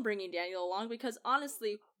problem bringing Daniel along, because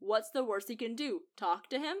honestly, what's the worst he can do? Talk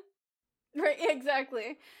to him? Right,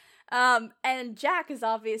 exactly. And Jack is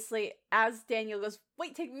obviously, as Daniel goes,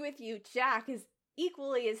 wait, take me with you, Jack is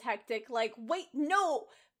equally as hectic, like, wait, no!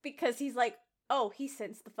 Because he's like, oh, he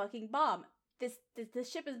sensed the fucking bomb.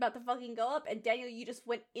 this ship is about to fucking go up, and Daniel, you just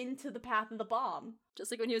went into the path of the bomb.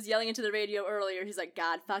 Just like when he was yelling into the radio earlier, he's like,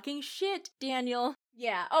 God fucking shit, Daniel.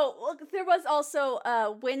 Yeah. Oh, look, there was also,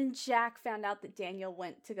 when Jack found out that Daniel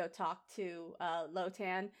went to go talk to,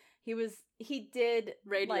 Lotan, he did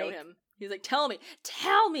radio him. He's like, tell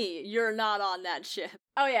me you're not on that ship.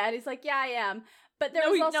 Oh yeah, and he's like, yeah, I am. But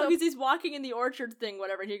there was also... No, he's walking in the orchard thing,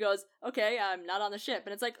 whatever, and he goes, okay, I'm not on the ship.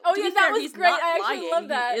 And it's like, oh yeah, that was great. I actually love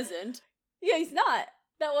that. He isn't. Yeah, he's not.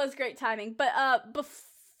 That was great timing. But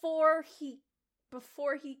before he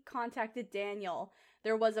contacted Daniel,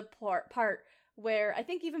 there was a part where I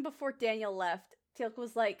think even before Daniel left, Teal'c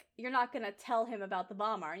was like, you're not gonna tell him about the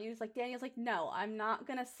bomb, are you? He was like, Daniel's like, no, I'm not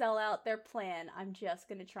gonna sell out their plan. I'm just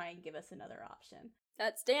gonna try and give us another option.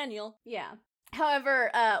 That's Daniel. Yeah.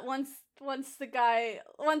 However, once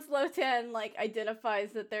Lotan, like,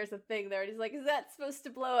 identifies that there's a thing there, and he's like, is that supposed to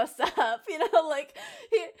blow us up? You know, like,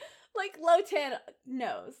 Lotan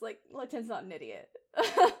knows. Like, Lotan's not an idiot.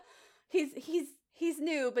 He's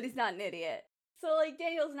new, but he's not an idiot. So, like,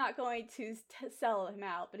 Daniel's not going to sell him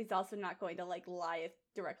out, but he's also not going to, like, lie if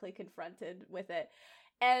directly confronted with it.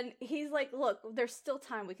 And he's like, look, there's still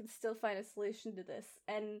time. We can still find a solution to this.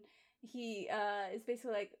 And he is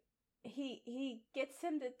basically like, he gets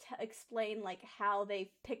him to explain, like, how they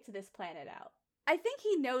picked this planet out. I think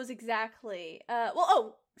he knows exactly,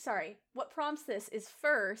 what prompts this is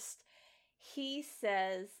first, he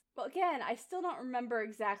says, well, again, I still don't remember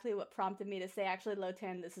exactly what prompted me to say, actually,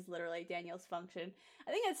 Lotan, this is literally Daniel's function.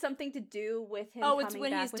 I think it's something to do with him it's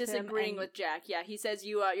when he's disagreeing with Jack. Yeah, he says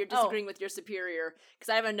you're disagreeing with your superior.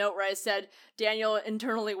 Because I have a note where I said, Daniel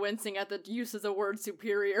internally wincing at the use of the word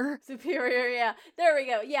superior. Superior, yeah. There we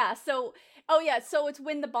go. Yeah, so it's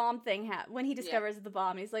when the bomb thing when he discovers the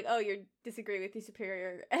bomb, he's like, oh, you're disagreeing with your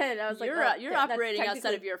superior. And I was like, you're operating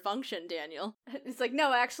outside of your function, Daniel. It's like,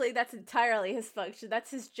 no, actually, that's entirely his function.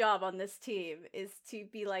 That's his job on this team, is to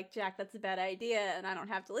be like, Jack, that's a bad idea, and I don't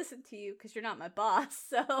have to listen to you because you're not my boss.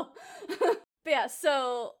 So, but yeah,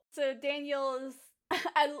 so Daniel's,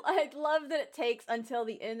 I love that it takes until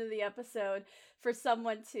the end of the episode for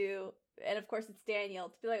someone to, and of course it's Daniel,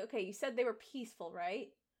 to be like, okay, you said they were peaceful, right?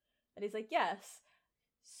 And he's like, yes.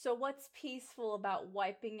 So what's peaceful about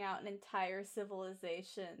wiping out an entire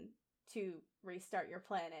civilization to restart your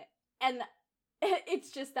planet? And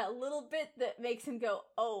it's just that little bit that makes him go,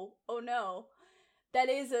 oh no. That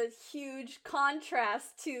is a huge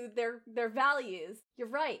contrast to their values. You're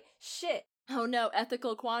right. Shit. Oh no,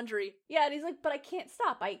 ethical quandary. Yeah, and he's like, but I can't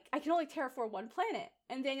stop. I can only terraform one planet.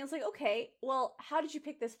 And Daniel's like, okay, well, how did you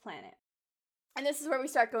pick this planet? And this is where we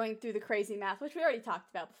start going through the crazy math, which we already talked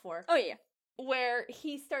about before. Oh yeah. Where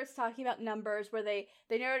he starts talking about numbers, where they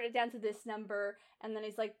narrowed it down to this number, and then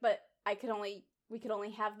he's like, but we could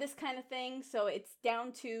only have this kind of thing, so it's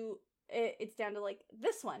down to like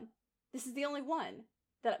this one. This is the only one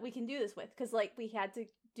that we can do this with, because, like, we had to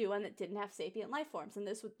do one that didn't have sapient life forms, and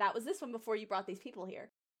that was this one before you brought these people here.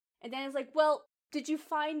 And Daniel's like, well, did you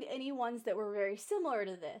find any ones that were very similar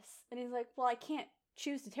to this? And he's like, well, I can't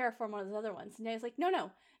choose to terraform one of those other ones. And Daniel's like,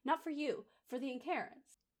 no, not for you, for the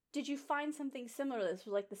Incarans. Did you find something similar to this,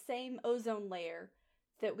 with, like, the same ozone layer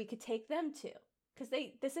that we could take them to? Because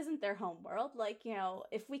this isn't their home world. Like, you know,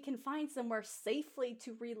 if we can find somewhere safely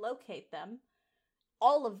to relocate them,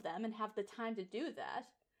 all of them, and have the time to do that,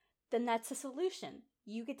 then that's a solution.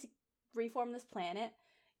 You get to reform this planet.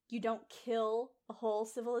 You don't kill a whole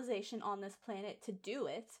civilization on this planet to do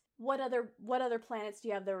it. What other planets do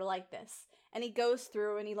you have that are like this? And he goes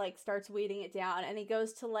through and he, like, starts weeding it down, and he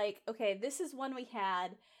goes to, like, okay, this is one we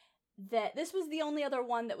had that this was the only other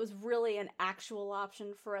one that was really an actual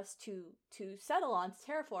option for us to settle on, to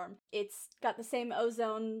terraform. It's got the same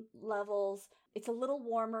ozone levels. It's a little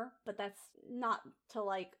warmer, but that's not to,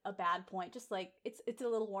 like, a bad point. Just, like, it's a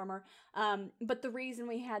little warmer. But the reason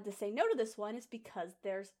we had to say no to this one is because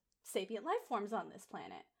there's sapient life forms on this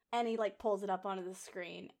planet. And he, like, pulls it up onto the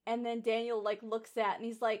screen. And then Daniel, like, looks at it and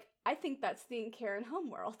he's like, I think that's the Incaran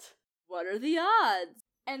homeworld. What are the odds?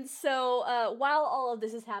 And so, while all of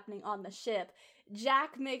this is happening on the ship,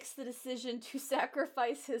 Jack makes the decision to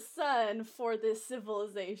sacrifice his son for this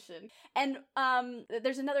civilization. And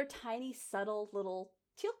there's another tiny, subtle little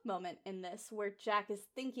Teal'c moment in this where Jack is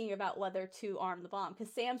thinking about whether to arm the bomb.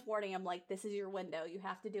 Because Sam's warning him, like, this is your window. You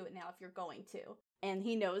have to do it now if you're going to. And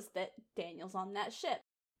he knows that Daniel's on that ship.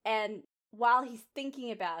 And while he's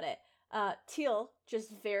thinking about it, Teal'c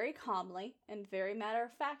just very calmly and very matter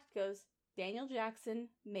of fact goes, Daniel Jackson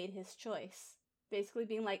made his choice. Basically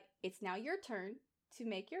being like, it's now your turn to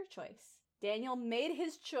make your choice. Daniel made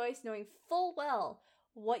his choice knowing full well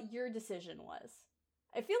what your decision was.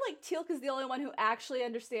 I feel like Teal'c is the only one who actually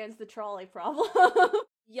understands the trolley problem.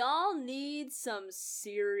 Y'all need some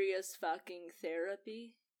serious fucking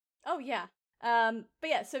therapy. Oh, yeah. But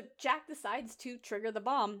yeah, so Jack decides to trigger the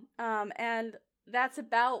bomb. And that's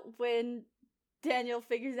about when Daniel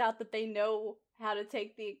figures out that they know how to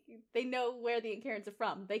they know where the Incarans are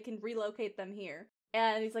from. They can relocate them here.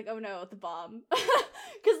 And he's like, oh no, the bomb.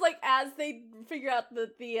 Cause like, as they figure out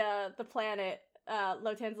the planet,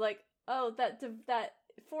 Lotan's like, oh, that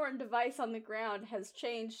foreign device on the ground has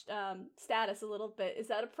changed, status a little bit. Is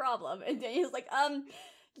that a problem? And Daniel's like,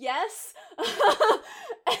 yes.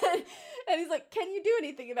 and he's like, can you do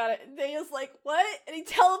anything about it? And Daniel's like, what? And he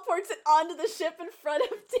teleports it onto the ship in front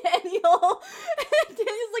of Daniel. And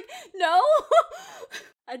Daniel's like, no.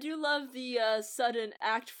 I do love the sudden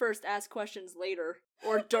act first, ask questions later.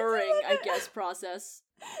 Or during, I guess, process.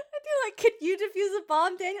 I do like, could you defuse a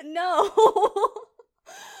bomb, Daniel? No.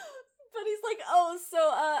 But he's like, oh,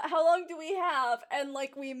 so, how long do we have? And,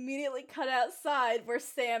 like, we immediately cut outside where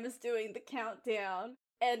Sam is doing the countdown.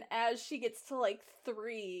 And as she gets to, like,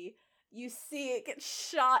 3, you see it get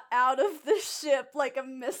shot out of the ship like a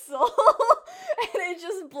missile. And it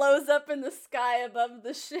just blows up in the sky above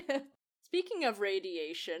the ship. Speaking of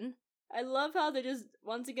radiation, I love how they just,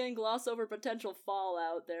 once again, gloss over potential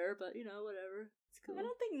fallout there, but, you know, whatever. It's cool. I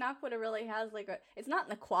don't think Naquadah really has, like, it's not in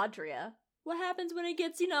the Quadria. What happens when it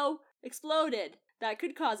gets, you know, exploded? That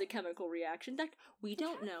could cause a chemical reaction. That we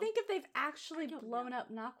don't know. I think if they've actually blown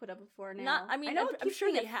up Naquadah before now. Not, I mean, I know I'm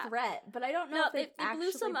sure they have. Threat, but I don't know if they've actually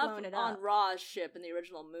blew some blown it up on Ra's ship in the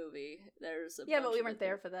original movie. There's a but we weren't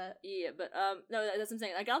there for that. Yeah, but no, that's what I'm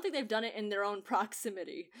saying. Like, I don't think they've done it in their own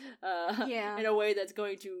proximity. Yeah. In a way that's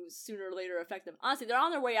going to sooner or later affect them. Honestly, they're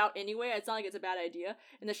on their way out anyway. It's not like it's a bad idea,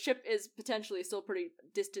 and the ship is potentially still pretty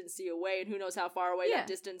distancy away, and who knows how far away that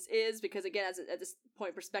distance is? Because again, at this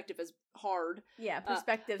point, perspective is hard. Yeah,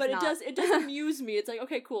 perspective. But it does amuse me. It's like,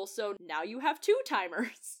 okay, cool. So now you have 2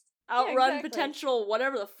 timers. Outrun potential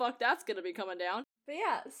whatever the fuck that's gonna be coming down. But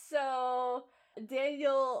yeah, so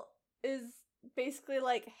Daniel is basically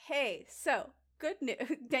like, hey, so good news.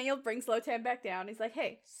 Daniel brings Lotan back down. He's like,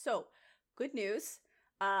 hey, so good news.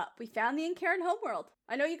 We found the Incaran homeworld.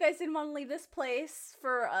 I know you guys didn't want to leave this place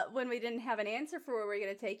for when we didn't have an answer for where we're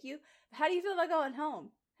gonna take you. How do you feel about going home?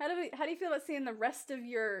 How do you feel about seeing the rest of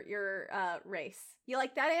your race? You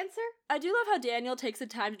like that answer? I do love how Daniel takes the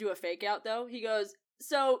time to do a fake out, though. He goes,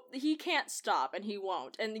 so he can't stop, and he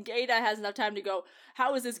won't. And Ada has enough time to go,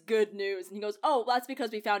 how is this good news? And he goes, oh, that's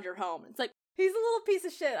because we found your home. It's like, he's a little piece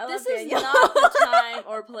of shit. This is not the time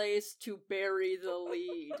or place to bury the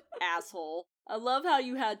lead, asshole. I love how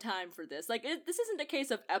you had time for this. Like, this isn't a case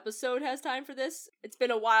of episode has time for this. It's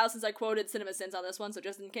been a while since I quoted Cinema Sins on this one, so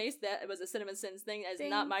just in case that it was a Cinema Sins thing, that is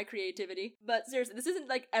not my creativity. But seriously, this isn't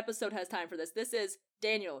like episode has time for this. This is,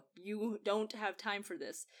 Daniel, you don't have time for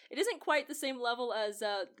this. It isn't quite the same level as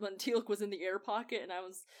when Teal'c was in the air pocket, and I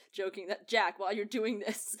was joking that, Jack, while you're doing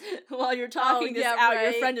this, while you're talking this out,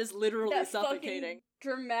 your friend is literally that suffocating.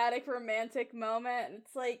 Dramatic romantic moment.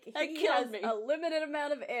 It's like, he killed has me. a limited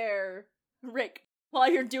amount of air. Rick,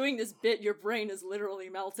 while you're doing this bit, your brain is literally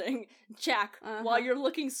melting. Jack, while you're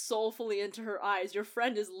looking soulfully into her eyes, your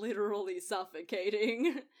friend is literally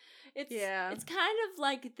suffocating. It's kind of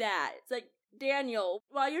like that. It's like, Daniel,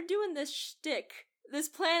 while you're doing this shtick, this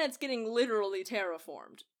planet's getting literally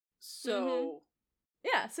terraformed. So...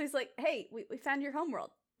 Yeah, so he's like, hey, we found your homeworld.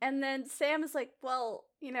 And then Sam is like, well,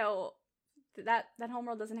 you know, that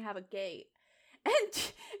homeworld doesn't have a gate.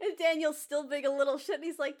 And Daniel's still being a little shit, and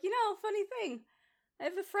he's like, you know, funny thing, I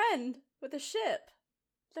have a friend with a ship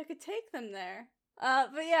that could take them there.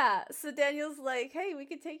 But yeah, so Daniel's like, hey, we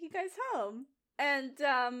could take you guys home. And,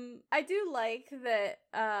 I do like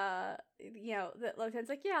that, you know, that Lotan's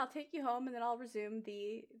like, yeah, I'll take you home, and then I'll resume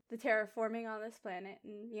the terraforming on this planet,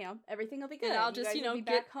 and, you know, everything will be good. And I'll just, you know, get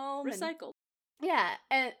back home recycled. Yeah,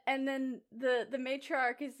 and then the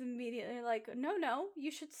matriarch is immediately like, no, you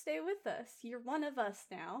should stay with us. You're one of us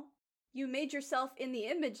now. You made yourself in the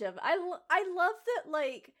image of... I love that,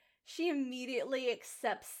 like, she immediately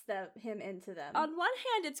accepts him into them. On one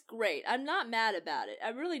hand, it's great. I'm not mad about it.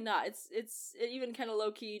 I'm really not. It even kind of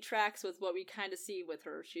low-key tracks with what we kind of see with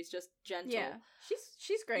her. She's just gentle. Yeah,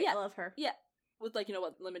 she's great. Yeah. I love her. Yeah, with, like, you know,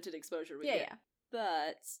 what limited exposure we get. Yeah.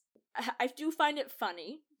 But I do find it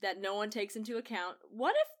funny that no one takes into account,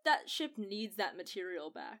 what if that ship needs that material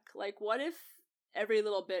back? Like, what if every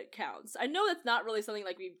little bit counts? I know that's not really something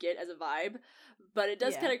like we get as a vibe, but it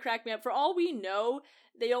does kind of crack me up. For all we know,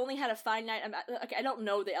 they only had a finite amount. Okay, I don't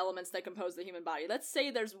know the elements that compose the human body. Let's say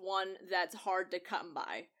there's one that's hard to come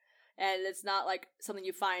by, and it's not like something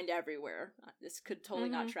you find everywhere. This could totally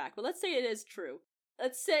not track, but let's say it is true.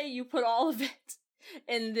 let's say you put all of it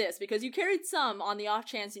in this, because you carried some on the off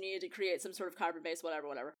chance you needed to create some sort of carbon base,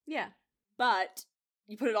 whatever. Yeah. But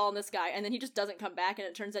you put it all in this guy, and then he just doesn't come back, and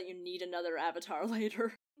it turns out you need another avatar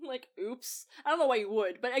later. Like, oops. I don't know why you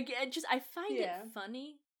would, but again, I find it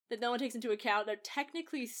funny that no one takes into account they're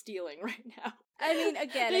technically stealing right now. I mean,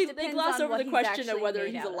 again, they gloss over the question of whether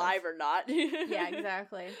he's alive or not. Yeah,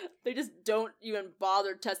 exactly. They just don't even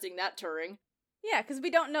bother testing that Turing. Yeah, because we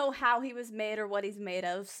don't know how he was made or what he's made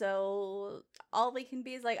of, so all we can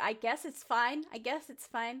be is like, I guess it's fine.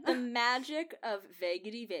 The magic of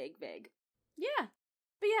vaguety vague. Yeah.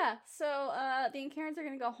 But yeah, so the Incarans are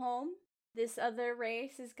gonna go home. This other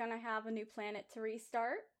race is gonna have a new planet to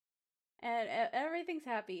restart. And everything's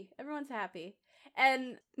happy. Everyone's happy.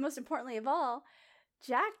 And most importantly of all,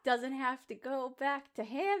 Jack doesn't have to go back to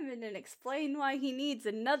Hammond and explain why he needs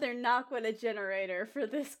another Naquadah generator for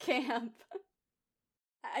this camp.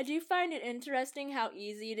 I do find it interesting how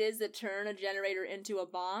easy it is to turn a generator into a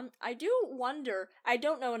bomb. I do wonder, I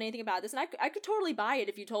don't know anything about this, and I could totally buy it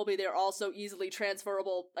if you told me they're also easily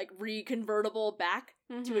transferable, like reconvertible back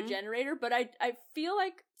to a generator, but I feel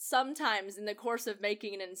like sometimes in the course of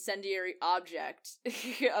making an incendiary object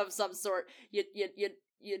of some sort,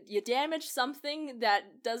 you damage something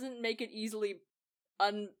that doesn't make it easily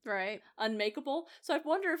unmakeable. So I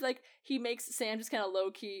wonder if, like, he makes Sam just kind of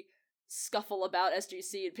low-key scuffle about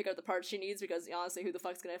SGC and pick up the parts she needs, because honestly, who the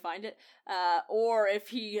fuck's gonna find it? Or if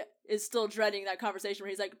he is still dreading that conversation where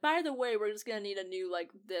he's like, by the way, we're just gonna need a new, like,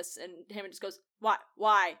 this, and Hammond just goes,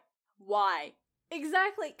 why?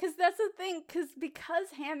 Exactly, because that's the thing, because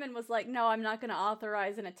Hammond was like, no, I'm not going to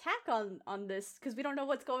authorize an attack on this, because we don't know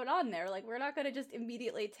what's going on there. Like, we're not going to just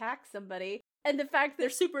immediately attack somebody. And the fact that they're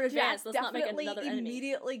super advanced, Jack let's not make another enemy.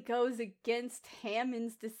 Immediately goes against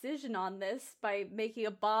Hammond's decision on this by making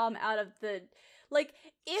a bomb out of the... Like,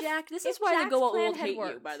 Jack, this is why the Goa'uld hate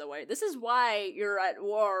you, by the way. This is why you're at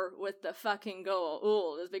war with the fucking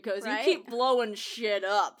Goa'uld, is because you keep blowing shit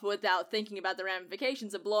up without thinking about the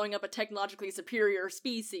ramifications of blowing up a technologically superior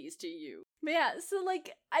species to you. But yeah, so,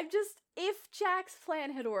 like, if Jack's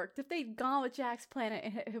plan had worked, if they'd gone with Jack's plan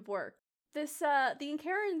and it had worked, the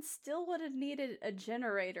Incarans still would have needed a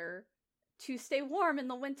generator to stay warm in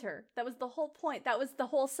the winter. That was the whole point. That was the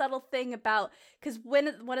whole subtle thing about, because one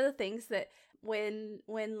of the things that when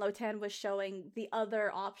Lotan was showing the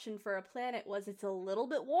other option for a planet was it's a little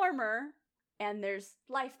bit warmer and there's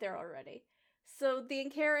life there already. So the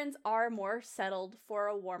Incarans are more settled for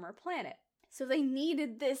a warmer planet. So they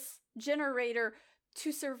needed this generator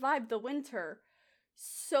to survive the winter.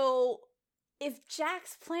 So if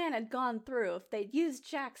Jack's plan had gone through, if they'd used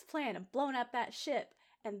Jack's plan and blown up that ship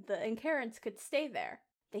and the Incarans could stay there,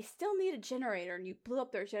 they still need a generator, and you blew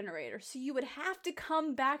up their generator. So you would have to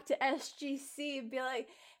come back to SGC and be like,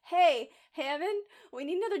 hey, Hammond, we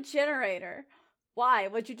need another generator. Why?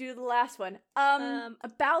 What'd you do to the last one?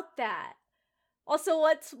 About that. Also,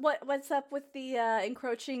 what's up with the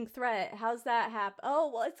encroaching threat? How's that happen? Oh,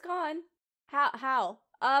 well, it's gone. How?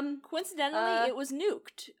 Coincidentally, it was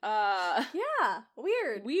nuked. Yeah,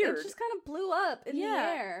 weird. It just kind of blew up in the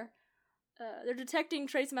air. They're detecting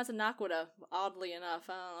trace amounts of Naquadah, oddly enough.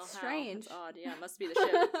 I don't know. Strange. How. Odd, yeah, must be the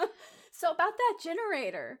ship. So about that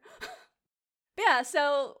generator. Yeah,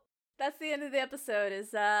 so that's the end of the episode,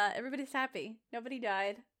 is everybody's happy. Nobody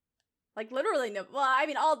died. Like, literally no. Well, I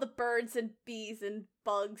mean, all the birds and bees and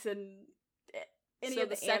bugs and any of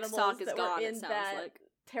the animals that were in that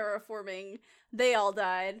terraforming, they all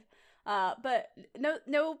died. But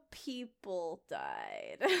no people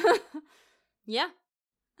died. Yeah.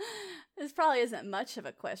 This probably isn't much of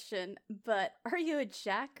a question, but are you a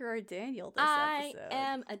Jack or a Daniel this episode? I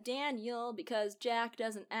am a Daniel, because Jack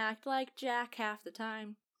doesn't act like Jack half the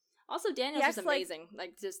time. Also, Daniel's just amazing.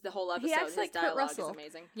 Like, just the whole episode, his dialogue is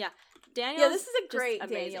amazing. Yeah, Daniel. Yeah, this is a great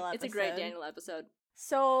Daniel episode. It's a great Daniel episode.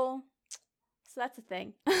 So that's a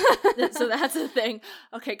thing. So that's a thing.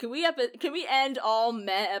 Okay, can we end all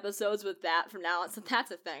meh episodes with that from now on? So that's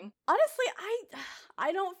a thing. Honestly,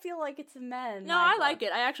 I don't feel like it's a meh. No, I like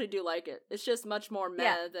it. I actually do like it. It's just much more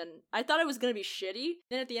meh than I thought it was gonna be shitty.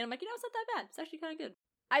 Then at the end, I'm like, it's not that bad. It's actually kind of good.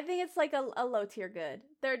 I think it's like a low tier good.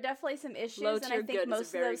 There are definitely some issues, and I think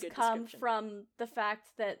most of those come from the fact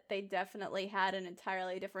that they definitely had an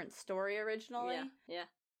entirely different story originally. Yeah.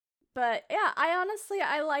 But yeah,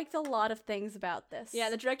 I liked a lot of things about this. Yeah,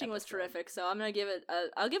 the directing was terrific, so I'm gonna give it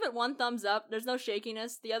I'll give it 1 thumbs up. There's no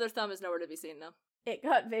shakiness. The other thumb is nowhere to be seen, though. It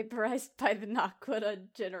got vaporized by the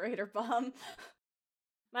Naquadah generator bomb.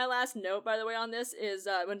 My last note, by the way, on this is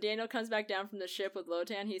when Daniel comes back down from the ship with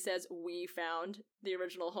Lotan, he says, "We found the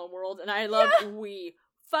original homeworld," and I love "we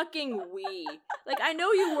fucking we? Like, I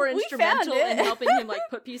know you were We found instrumental it. in helping him, like,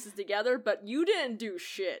 put pieces together, but you didn't do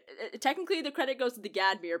shit. Technically, the credit goes to the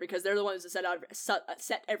Gadmir, because they're the ones that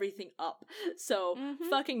set everything up. So,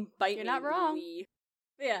 fucking bite You're me, not wrong. we.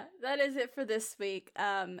 Yeah, that is it for this week.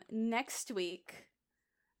 Next week,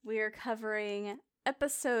 we are covering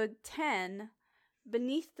episode 10,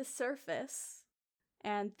 Beneath the Surface.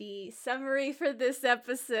 And the summary for this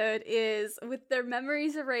episode is, with their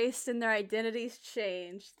memories erased and their identities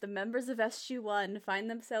changed, the members of SG-1 find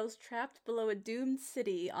themselves trapped below a doomed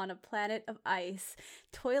city on a planet of ice,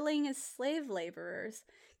 toiling as slave laborers.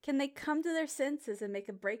 Can they come to their senses and make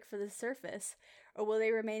a break for the surface, or will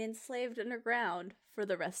they remain enslaved underground for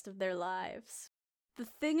the rest of their lives? The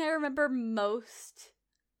thing I remember most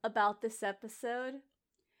about this episode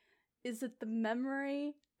is that the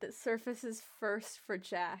memory that surfaces first for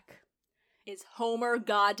Jack Is Homer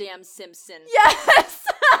goddamn Simpson. Yes!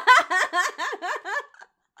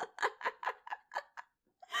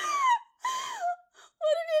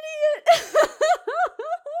 What an idiot!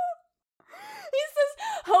 He says,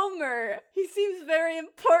 Homer, he seems very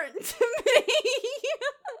important to me.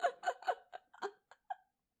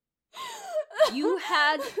 You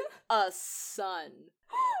had a son.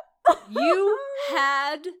 You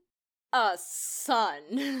had a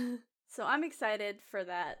son. So I'm excited for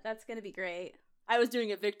that. That's gonna be great. I was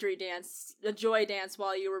doing a victory dance, a joy dance,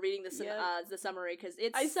 while you were reading the summary, because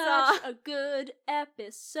it's such a good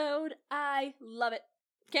episode. I love it.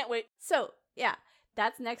 Can't wait. So, yeah,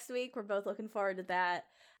 that's next week. We're both looking forward to that.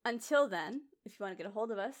 Until then, if you want to get a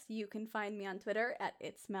hold of us, you can find me on Twitter at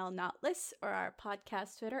itsmelnotless, or our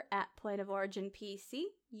podcast Twitter at pointoforiginpc.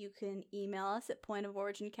 You can email us at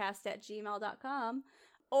pointoforigincast@gmail.com,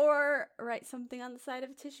 or write something on the side of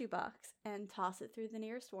a tissue box and toss it through the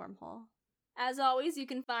nearest wormhole. As always, you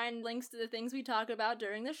can find links to the things we talk about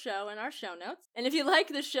during the show in our show notes. And if you like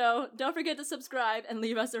the show, don't forget to subscribe and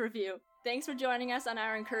leave us a review. Thanks for joining us on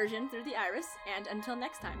our incursion through the iris, and until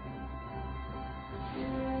next time.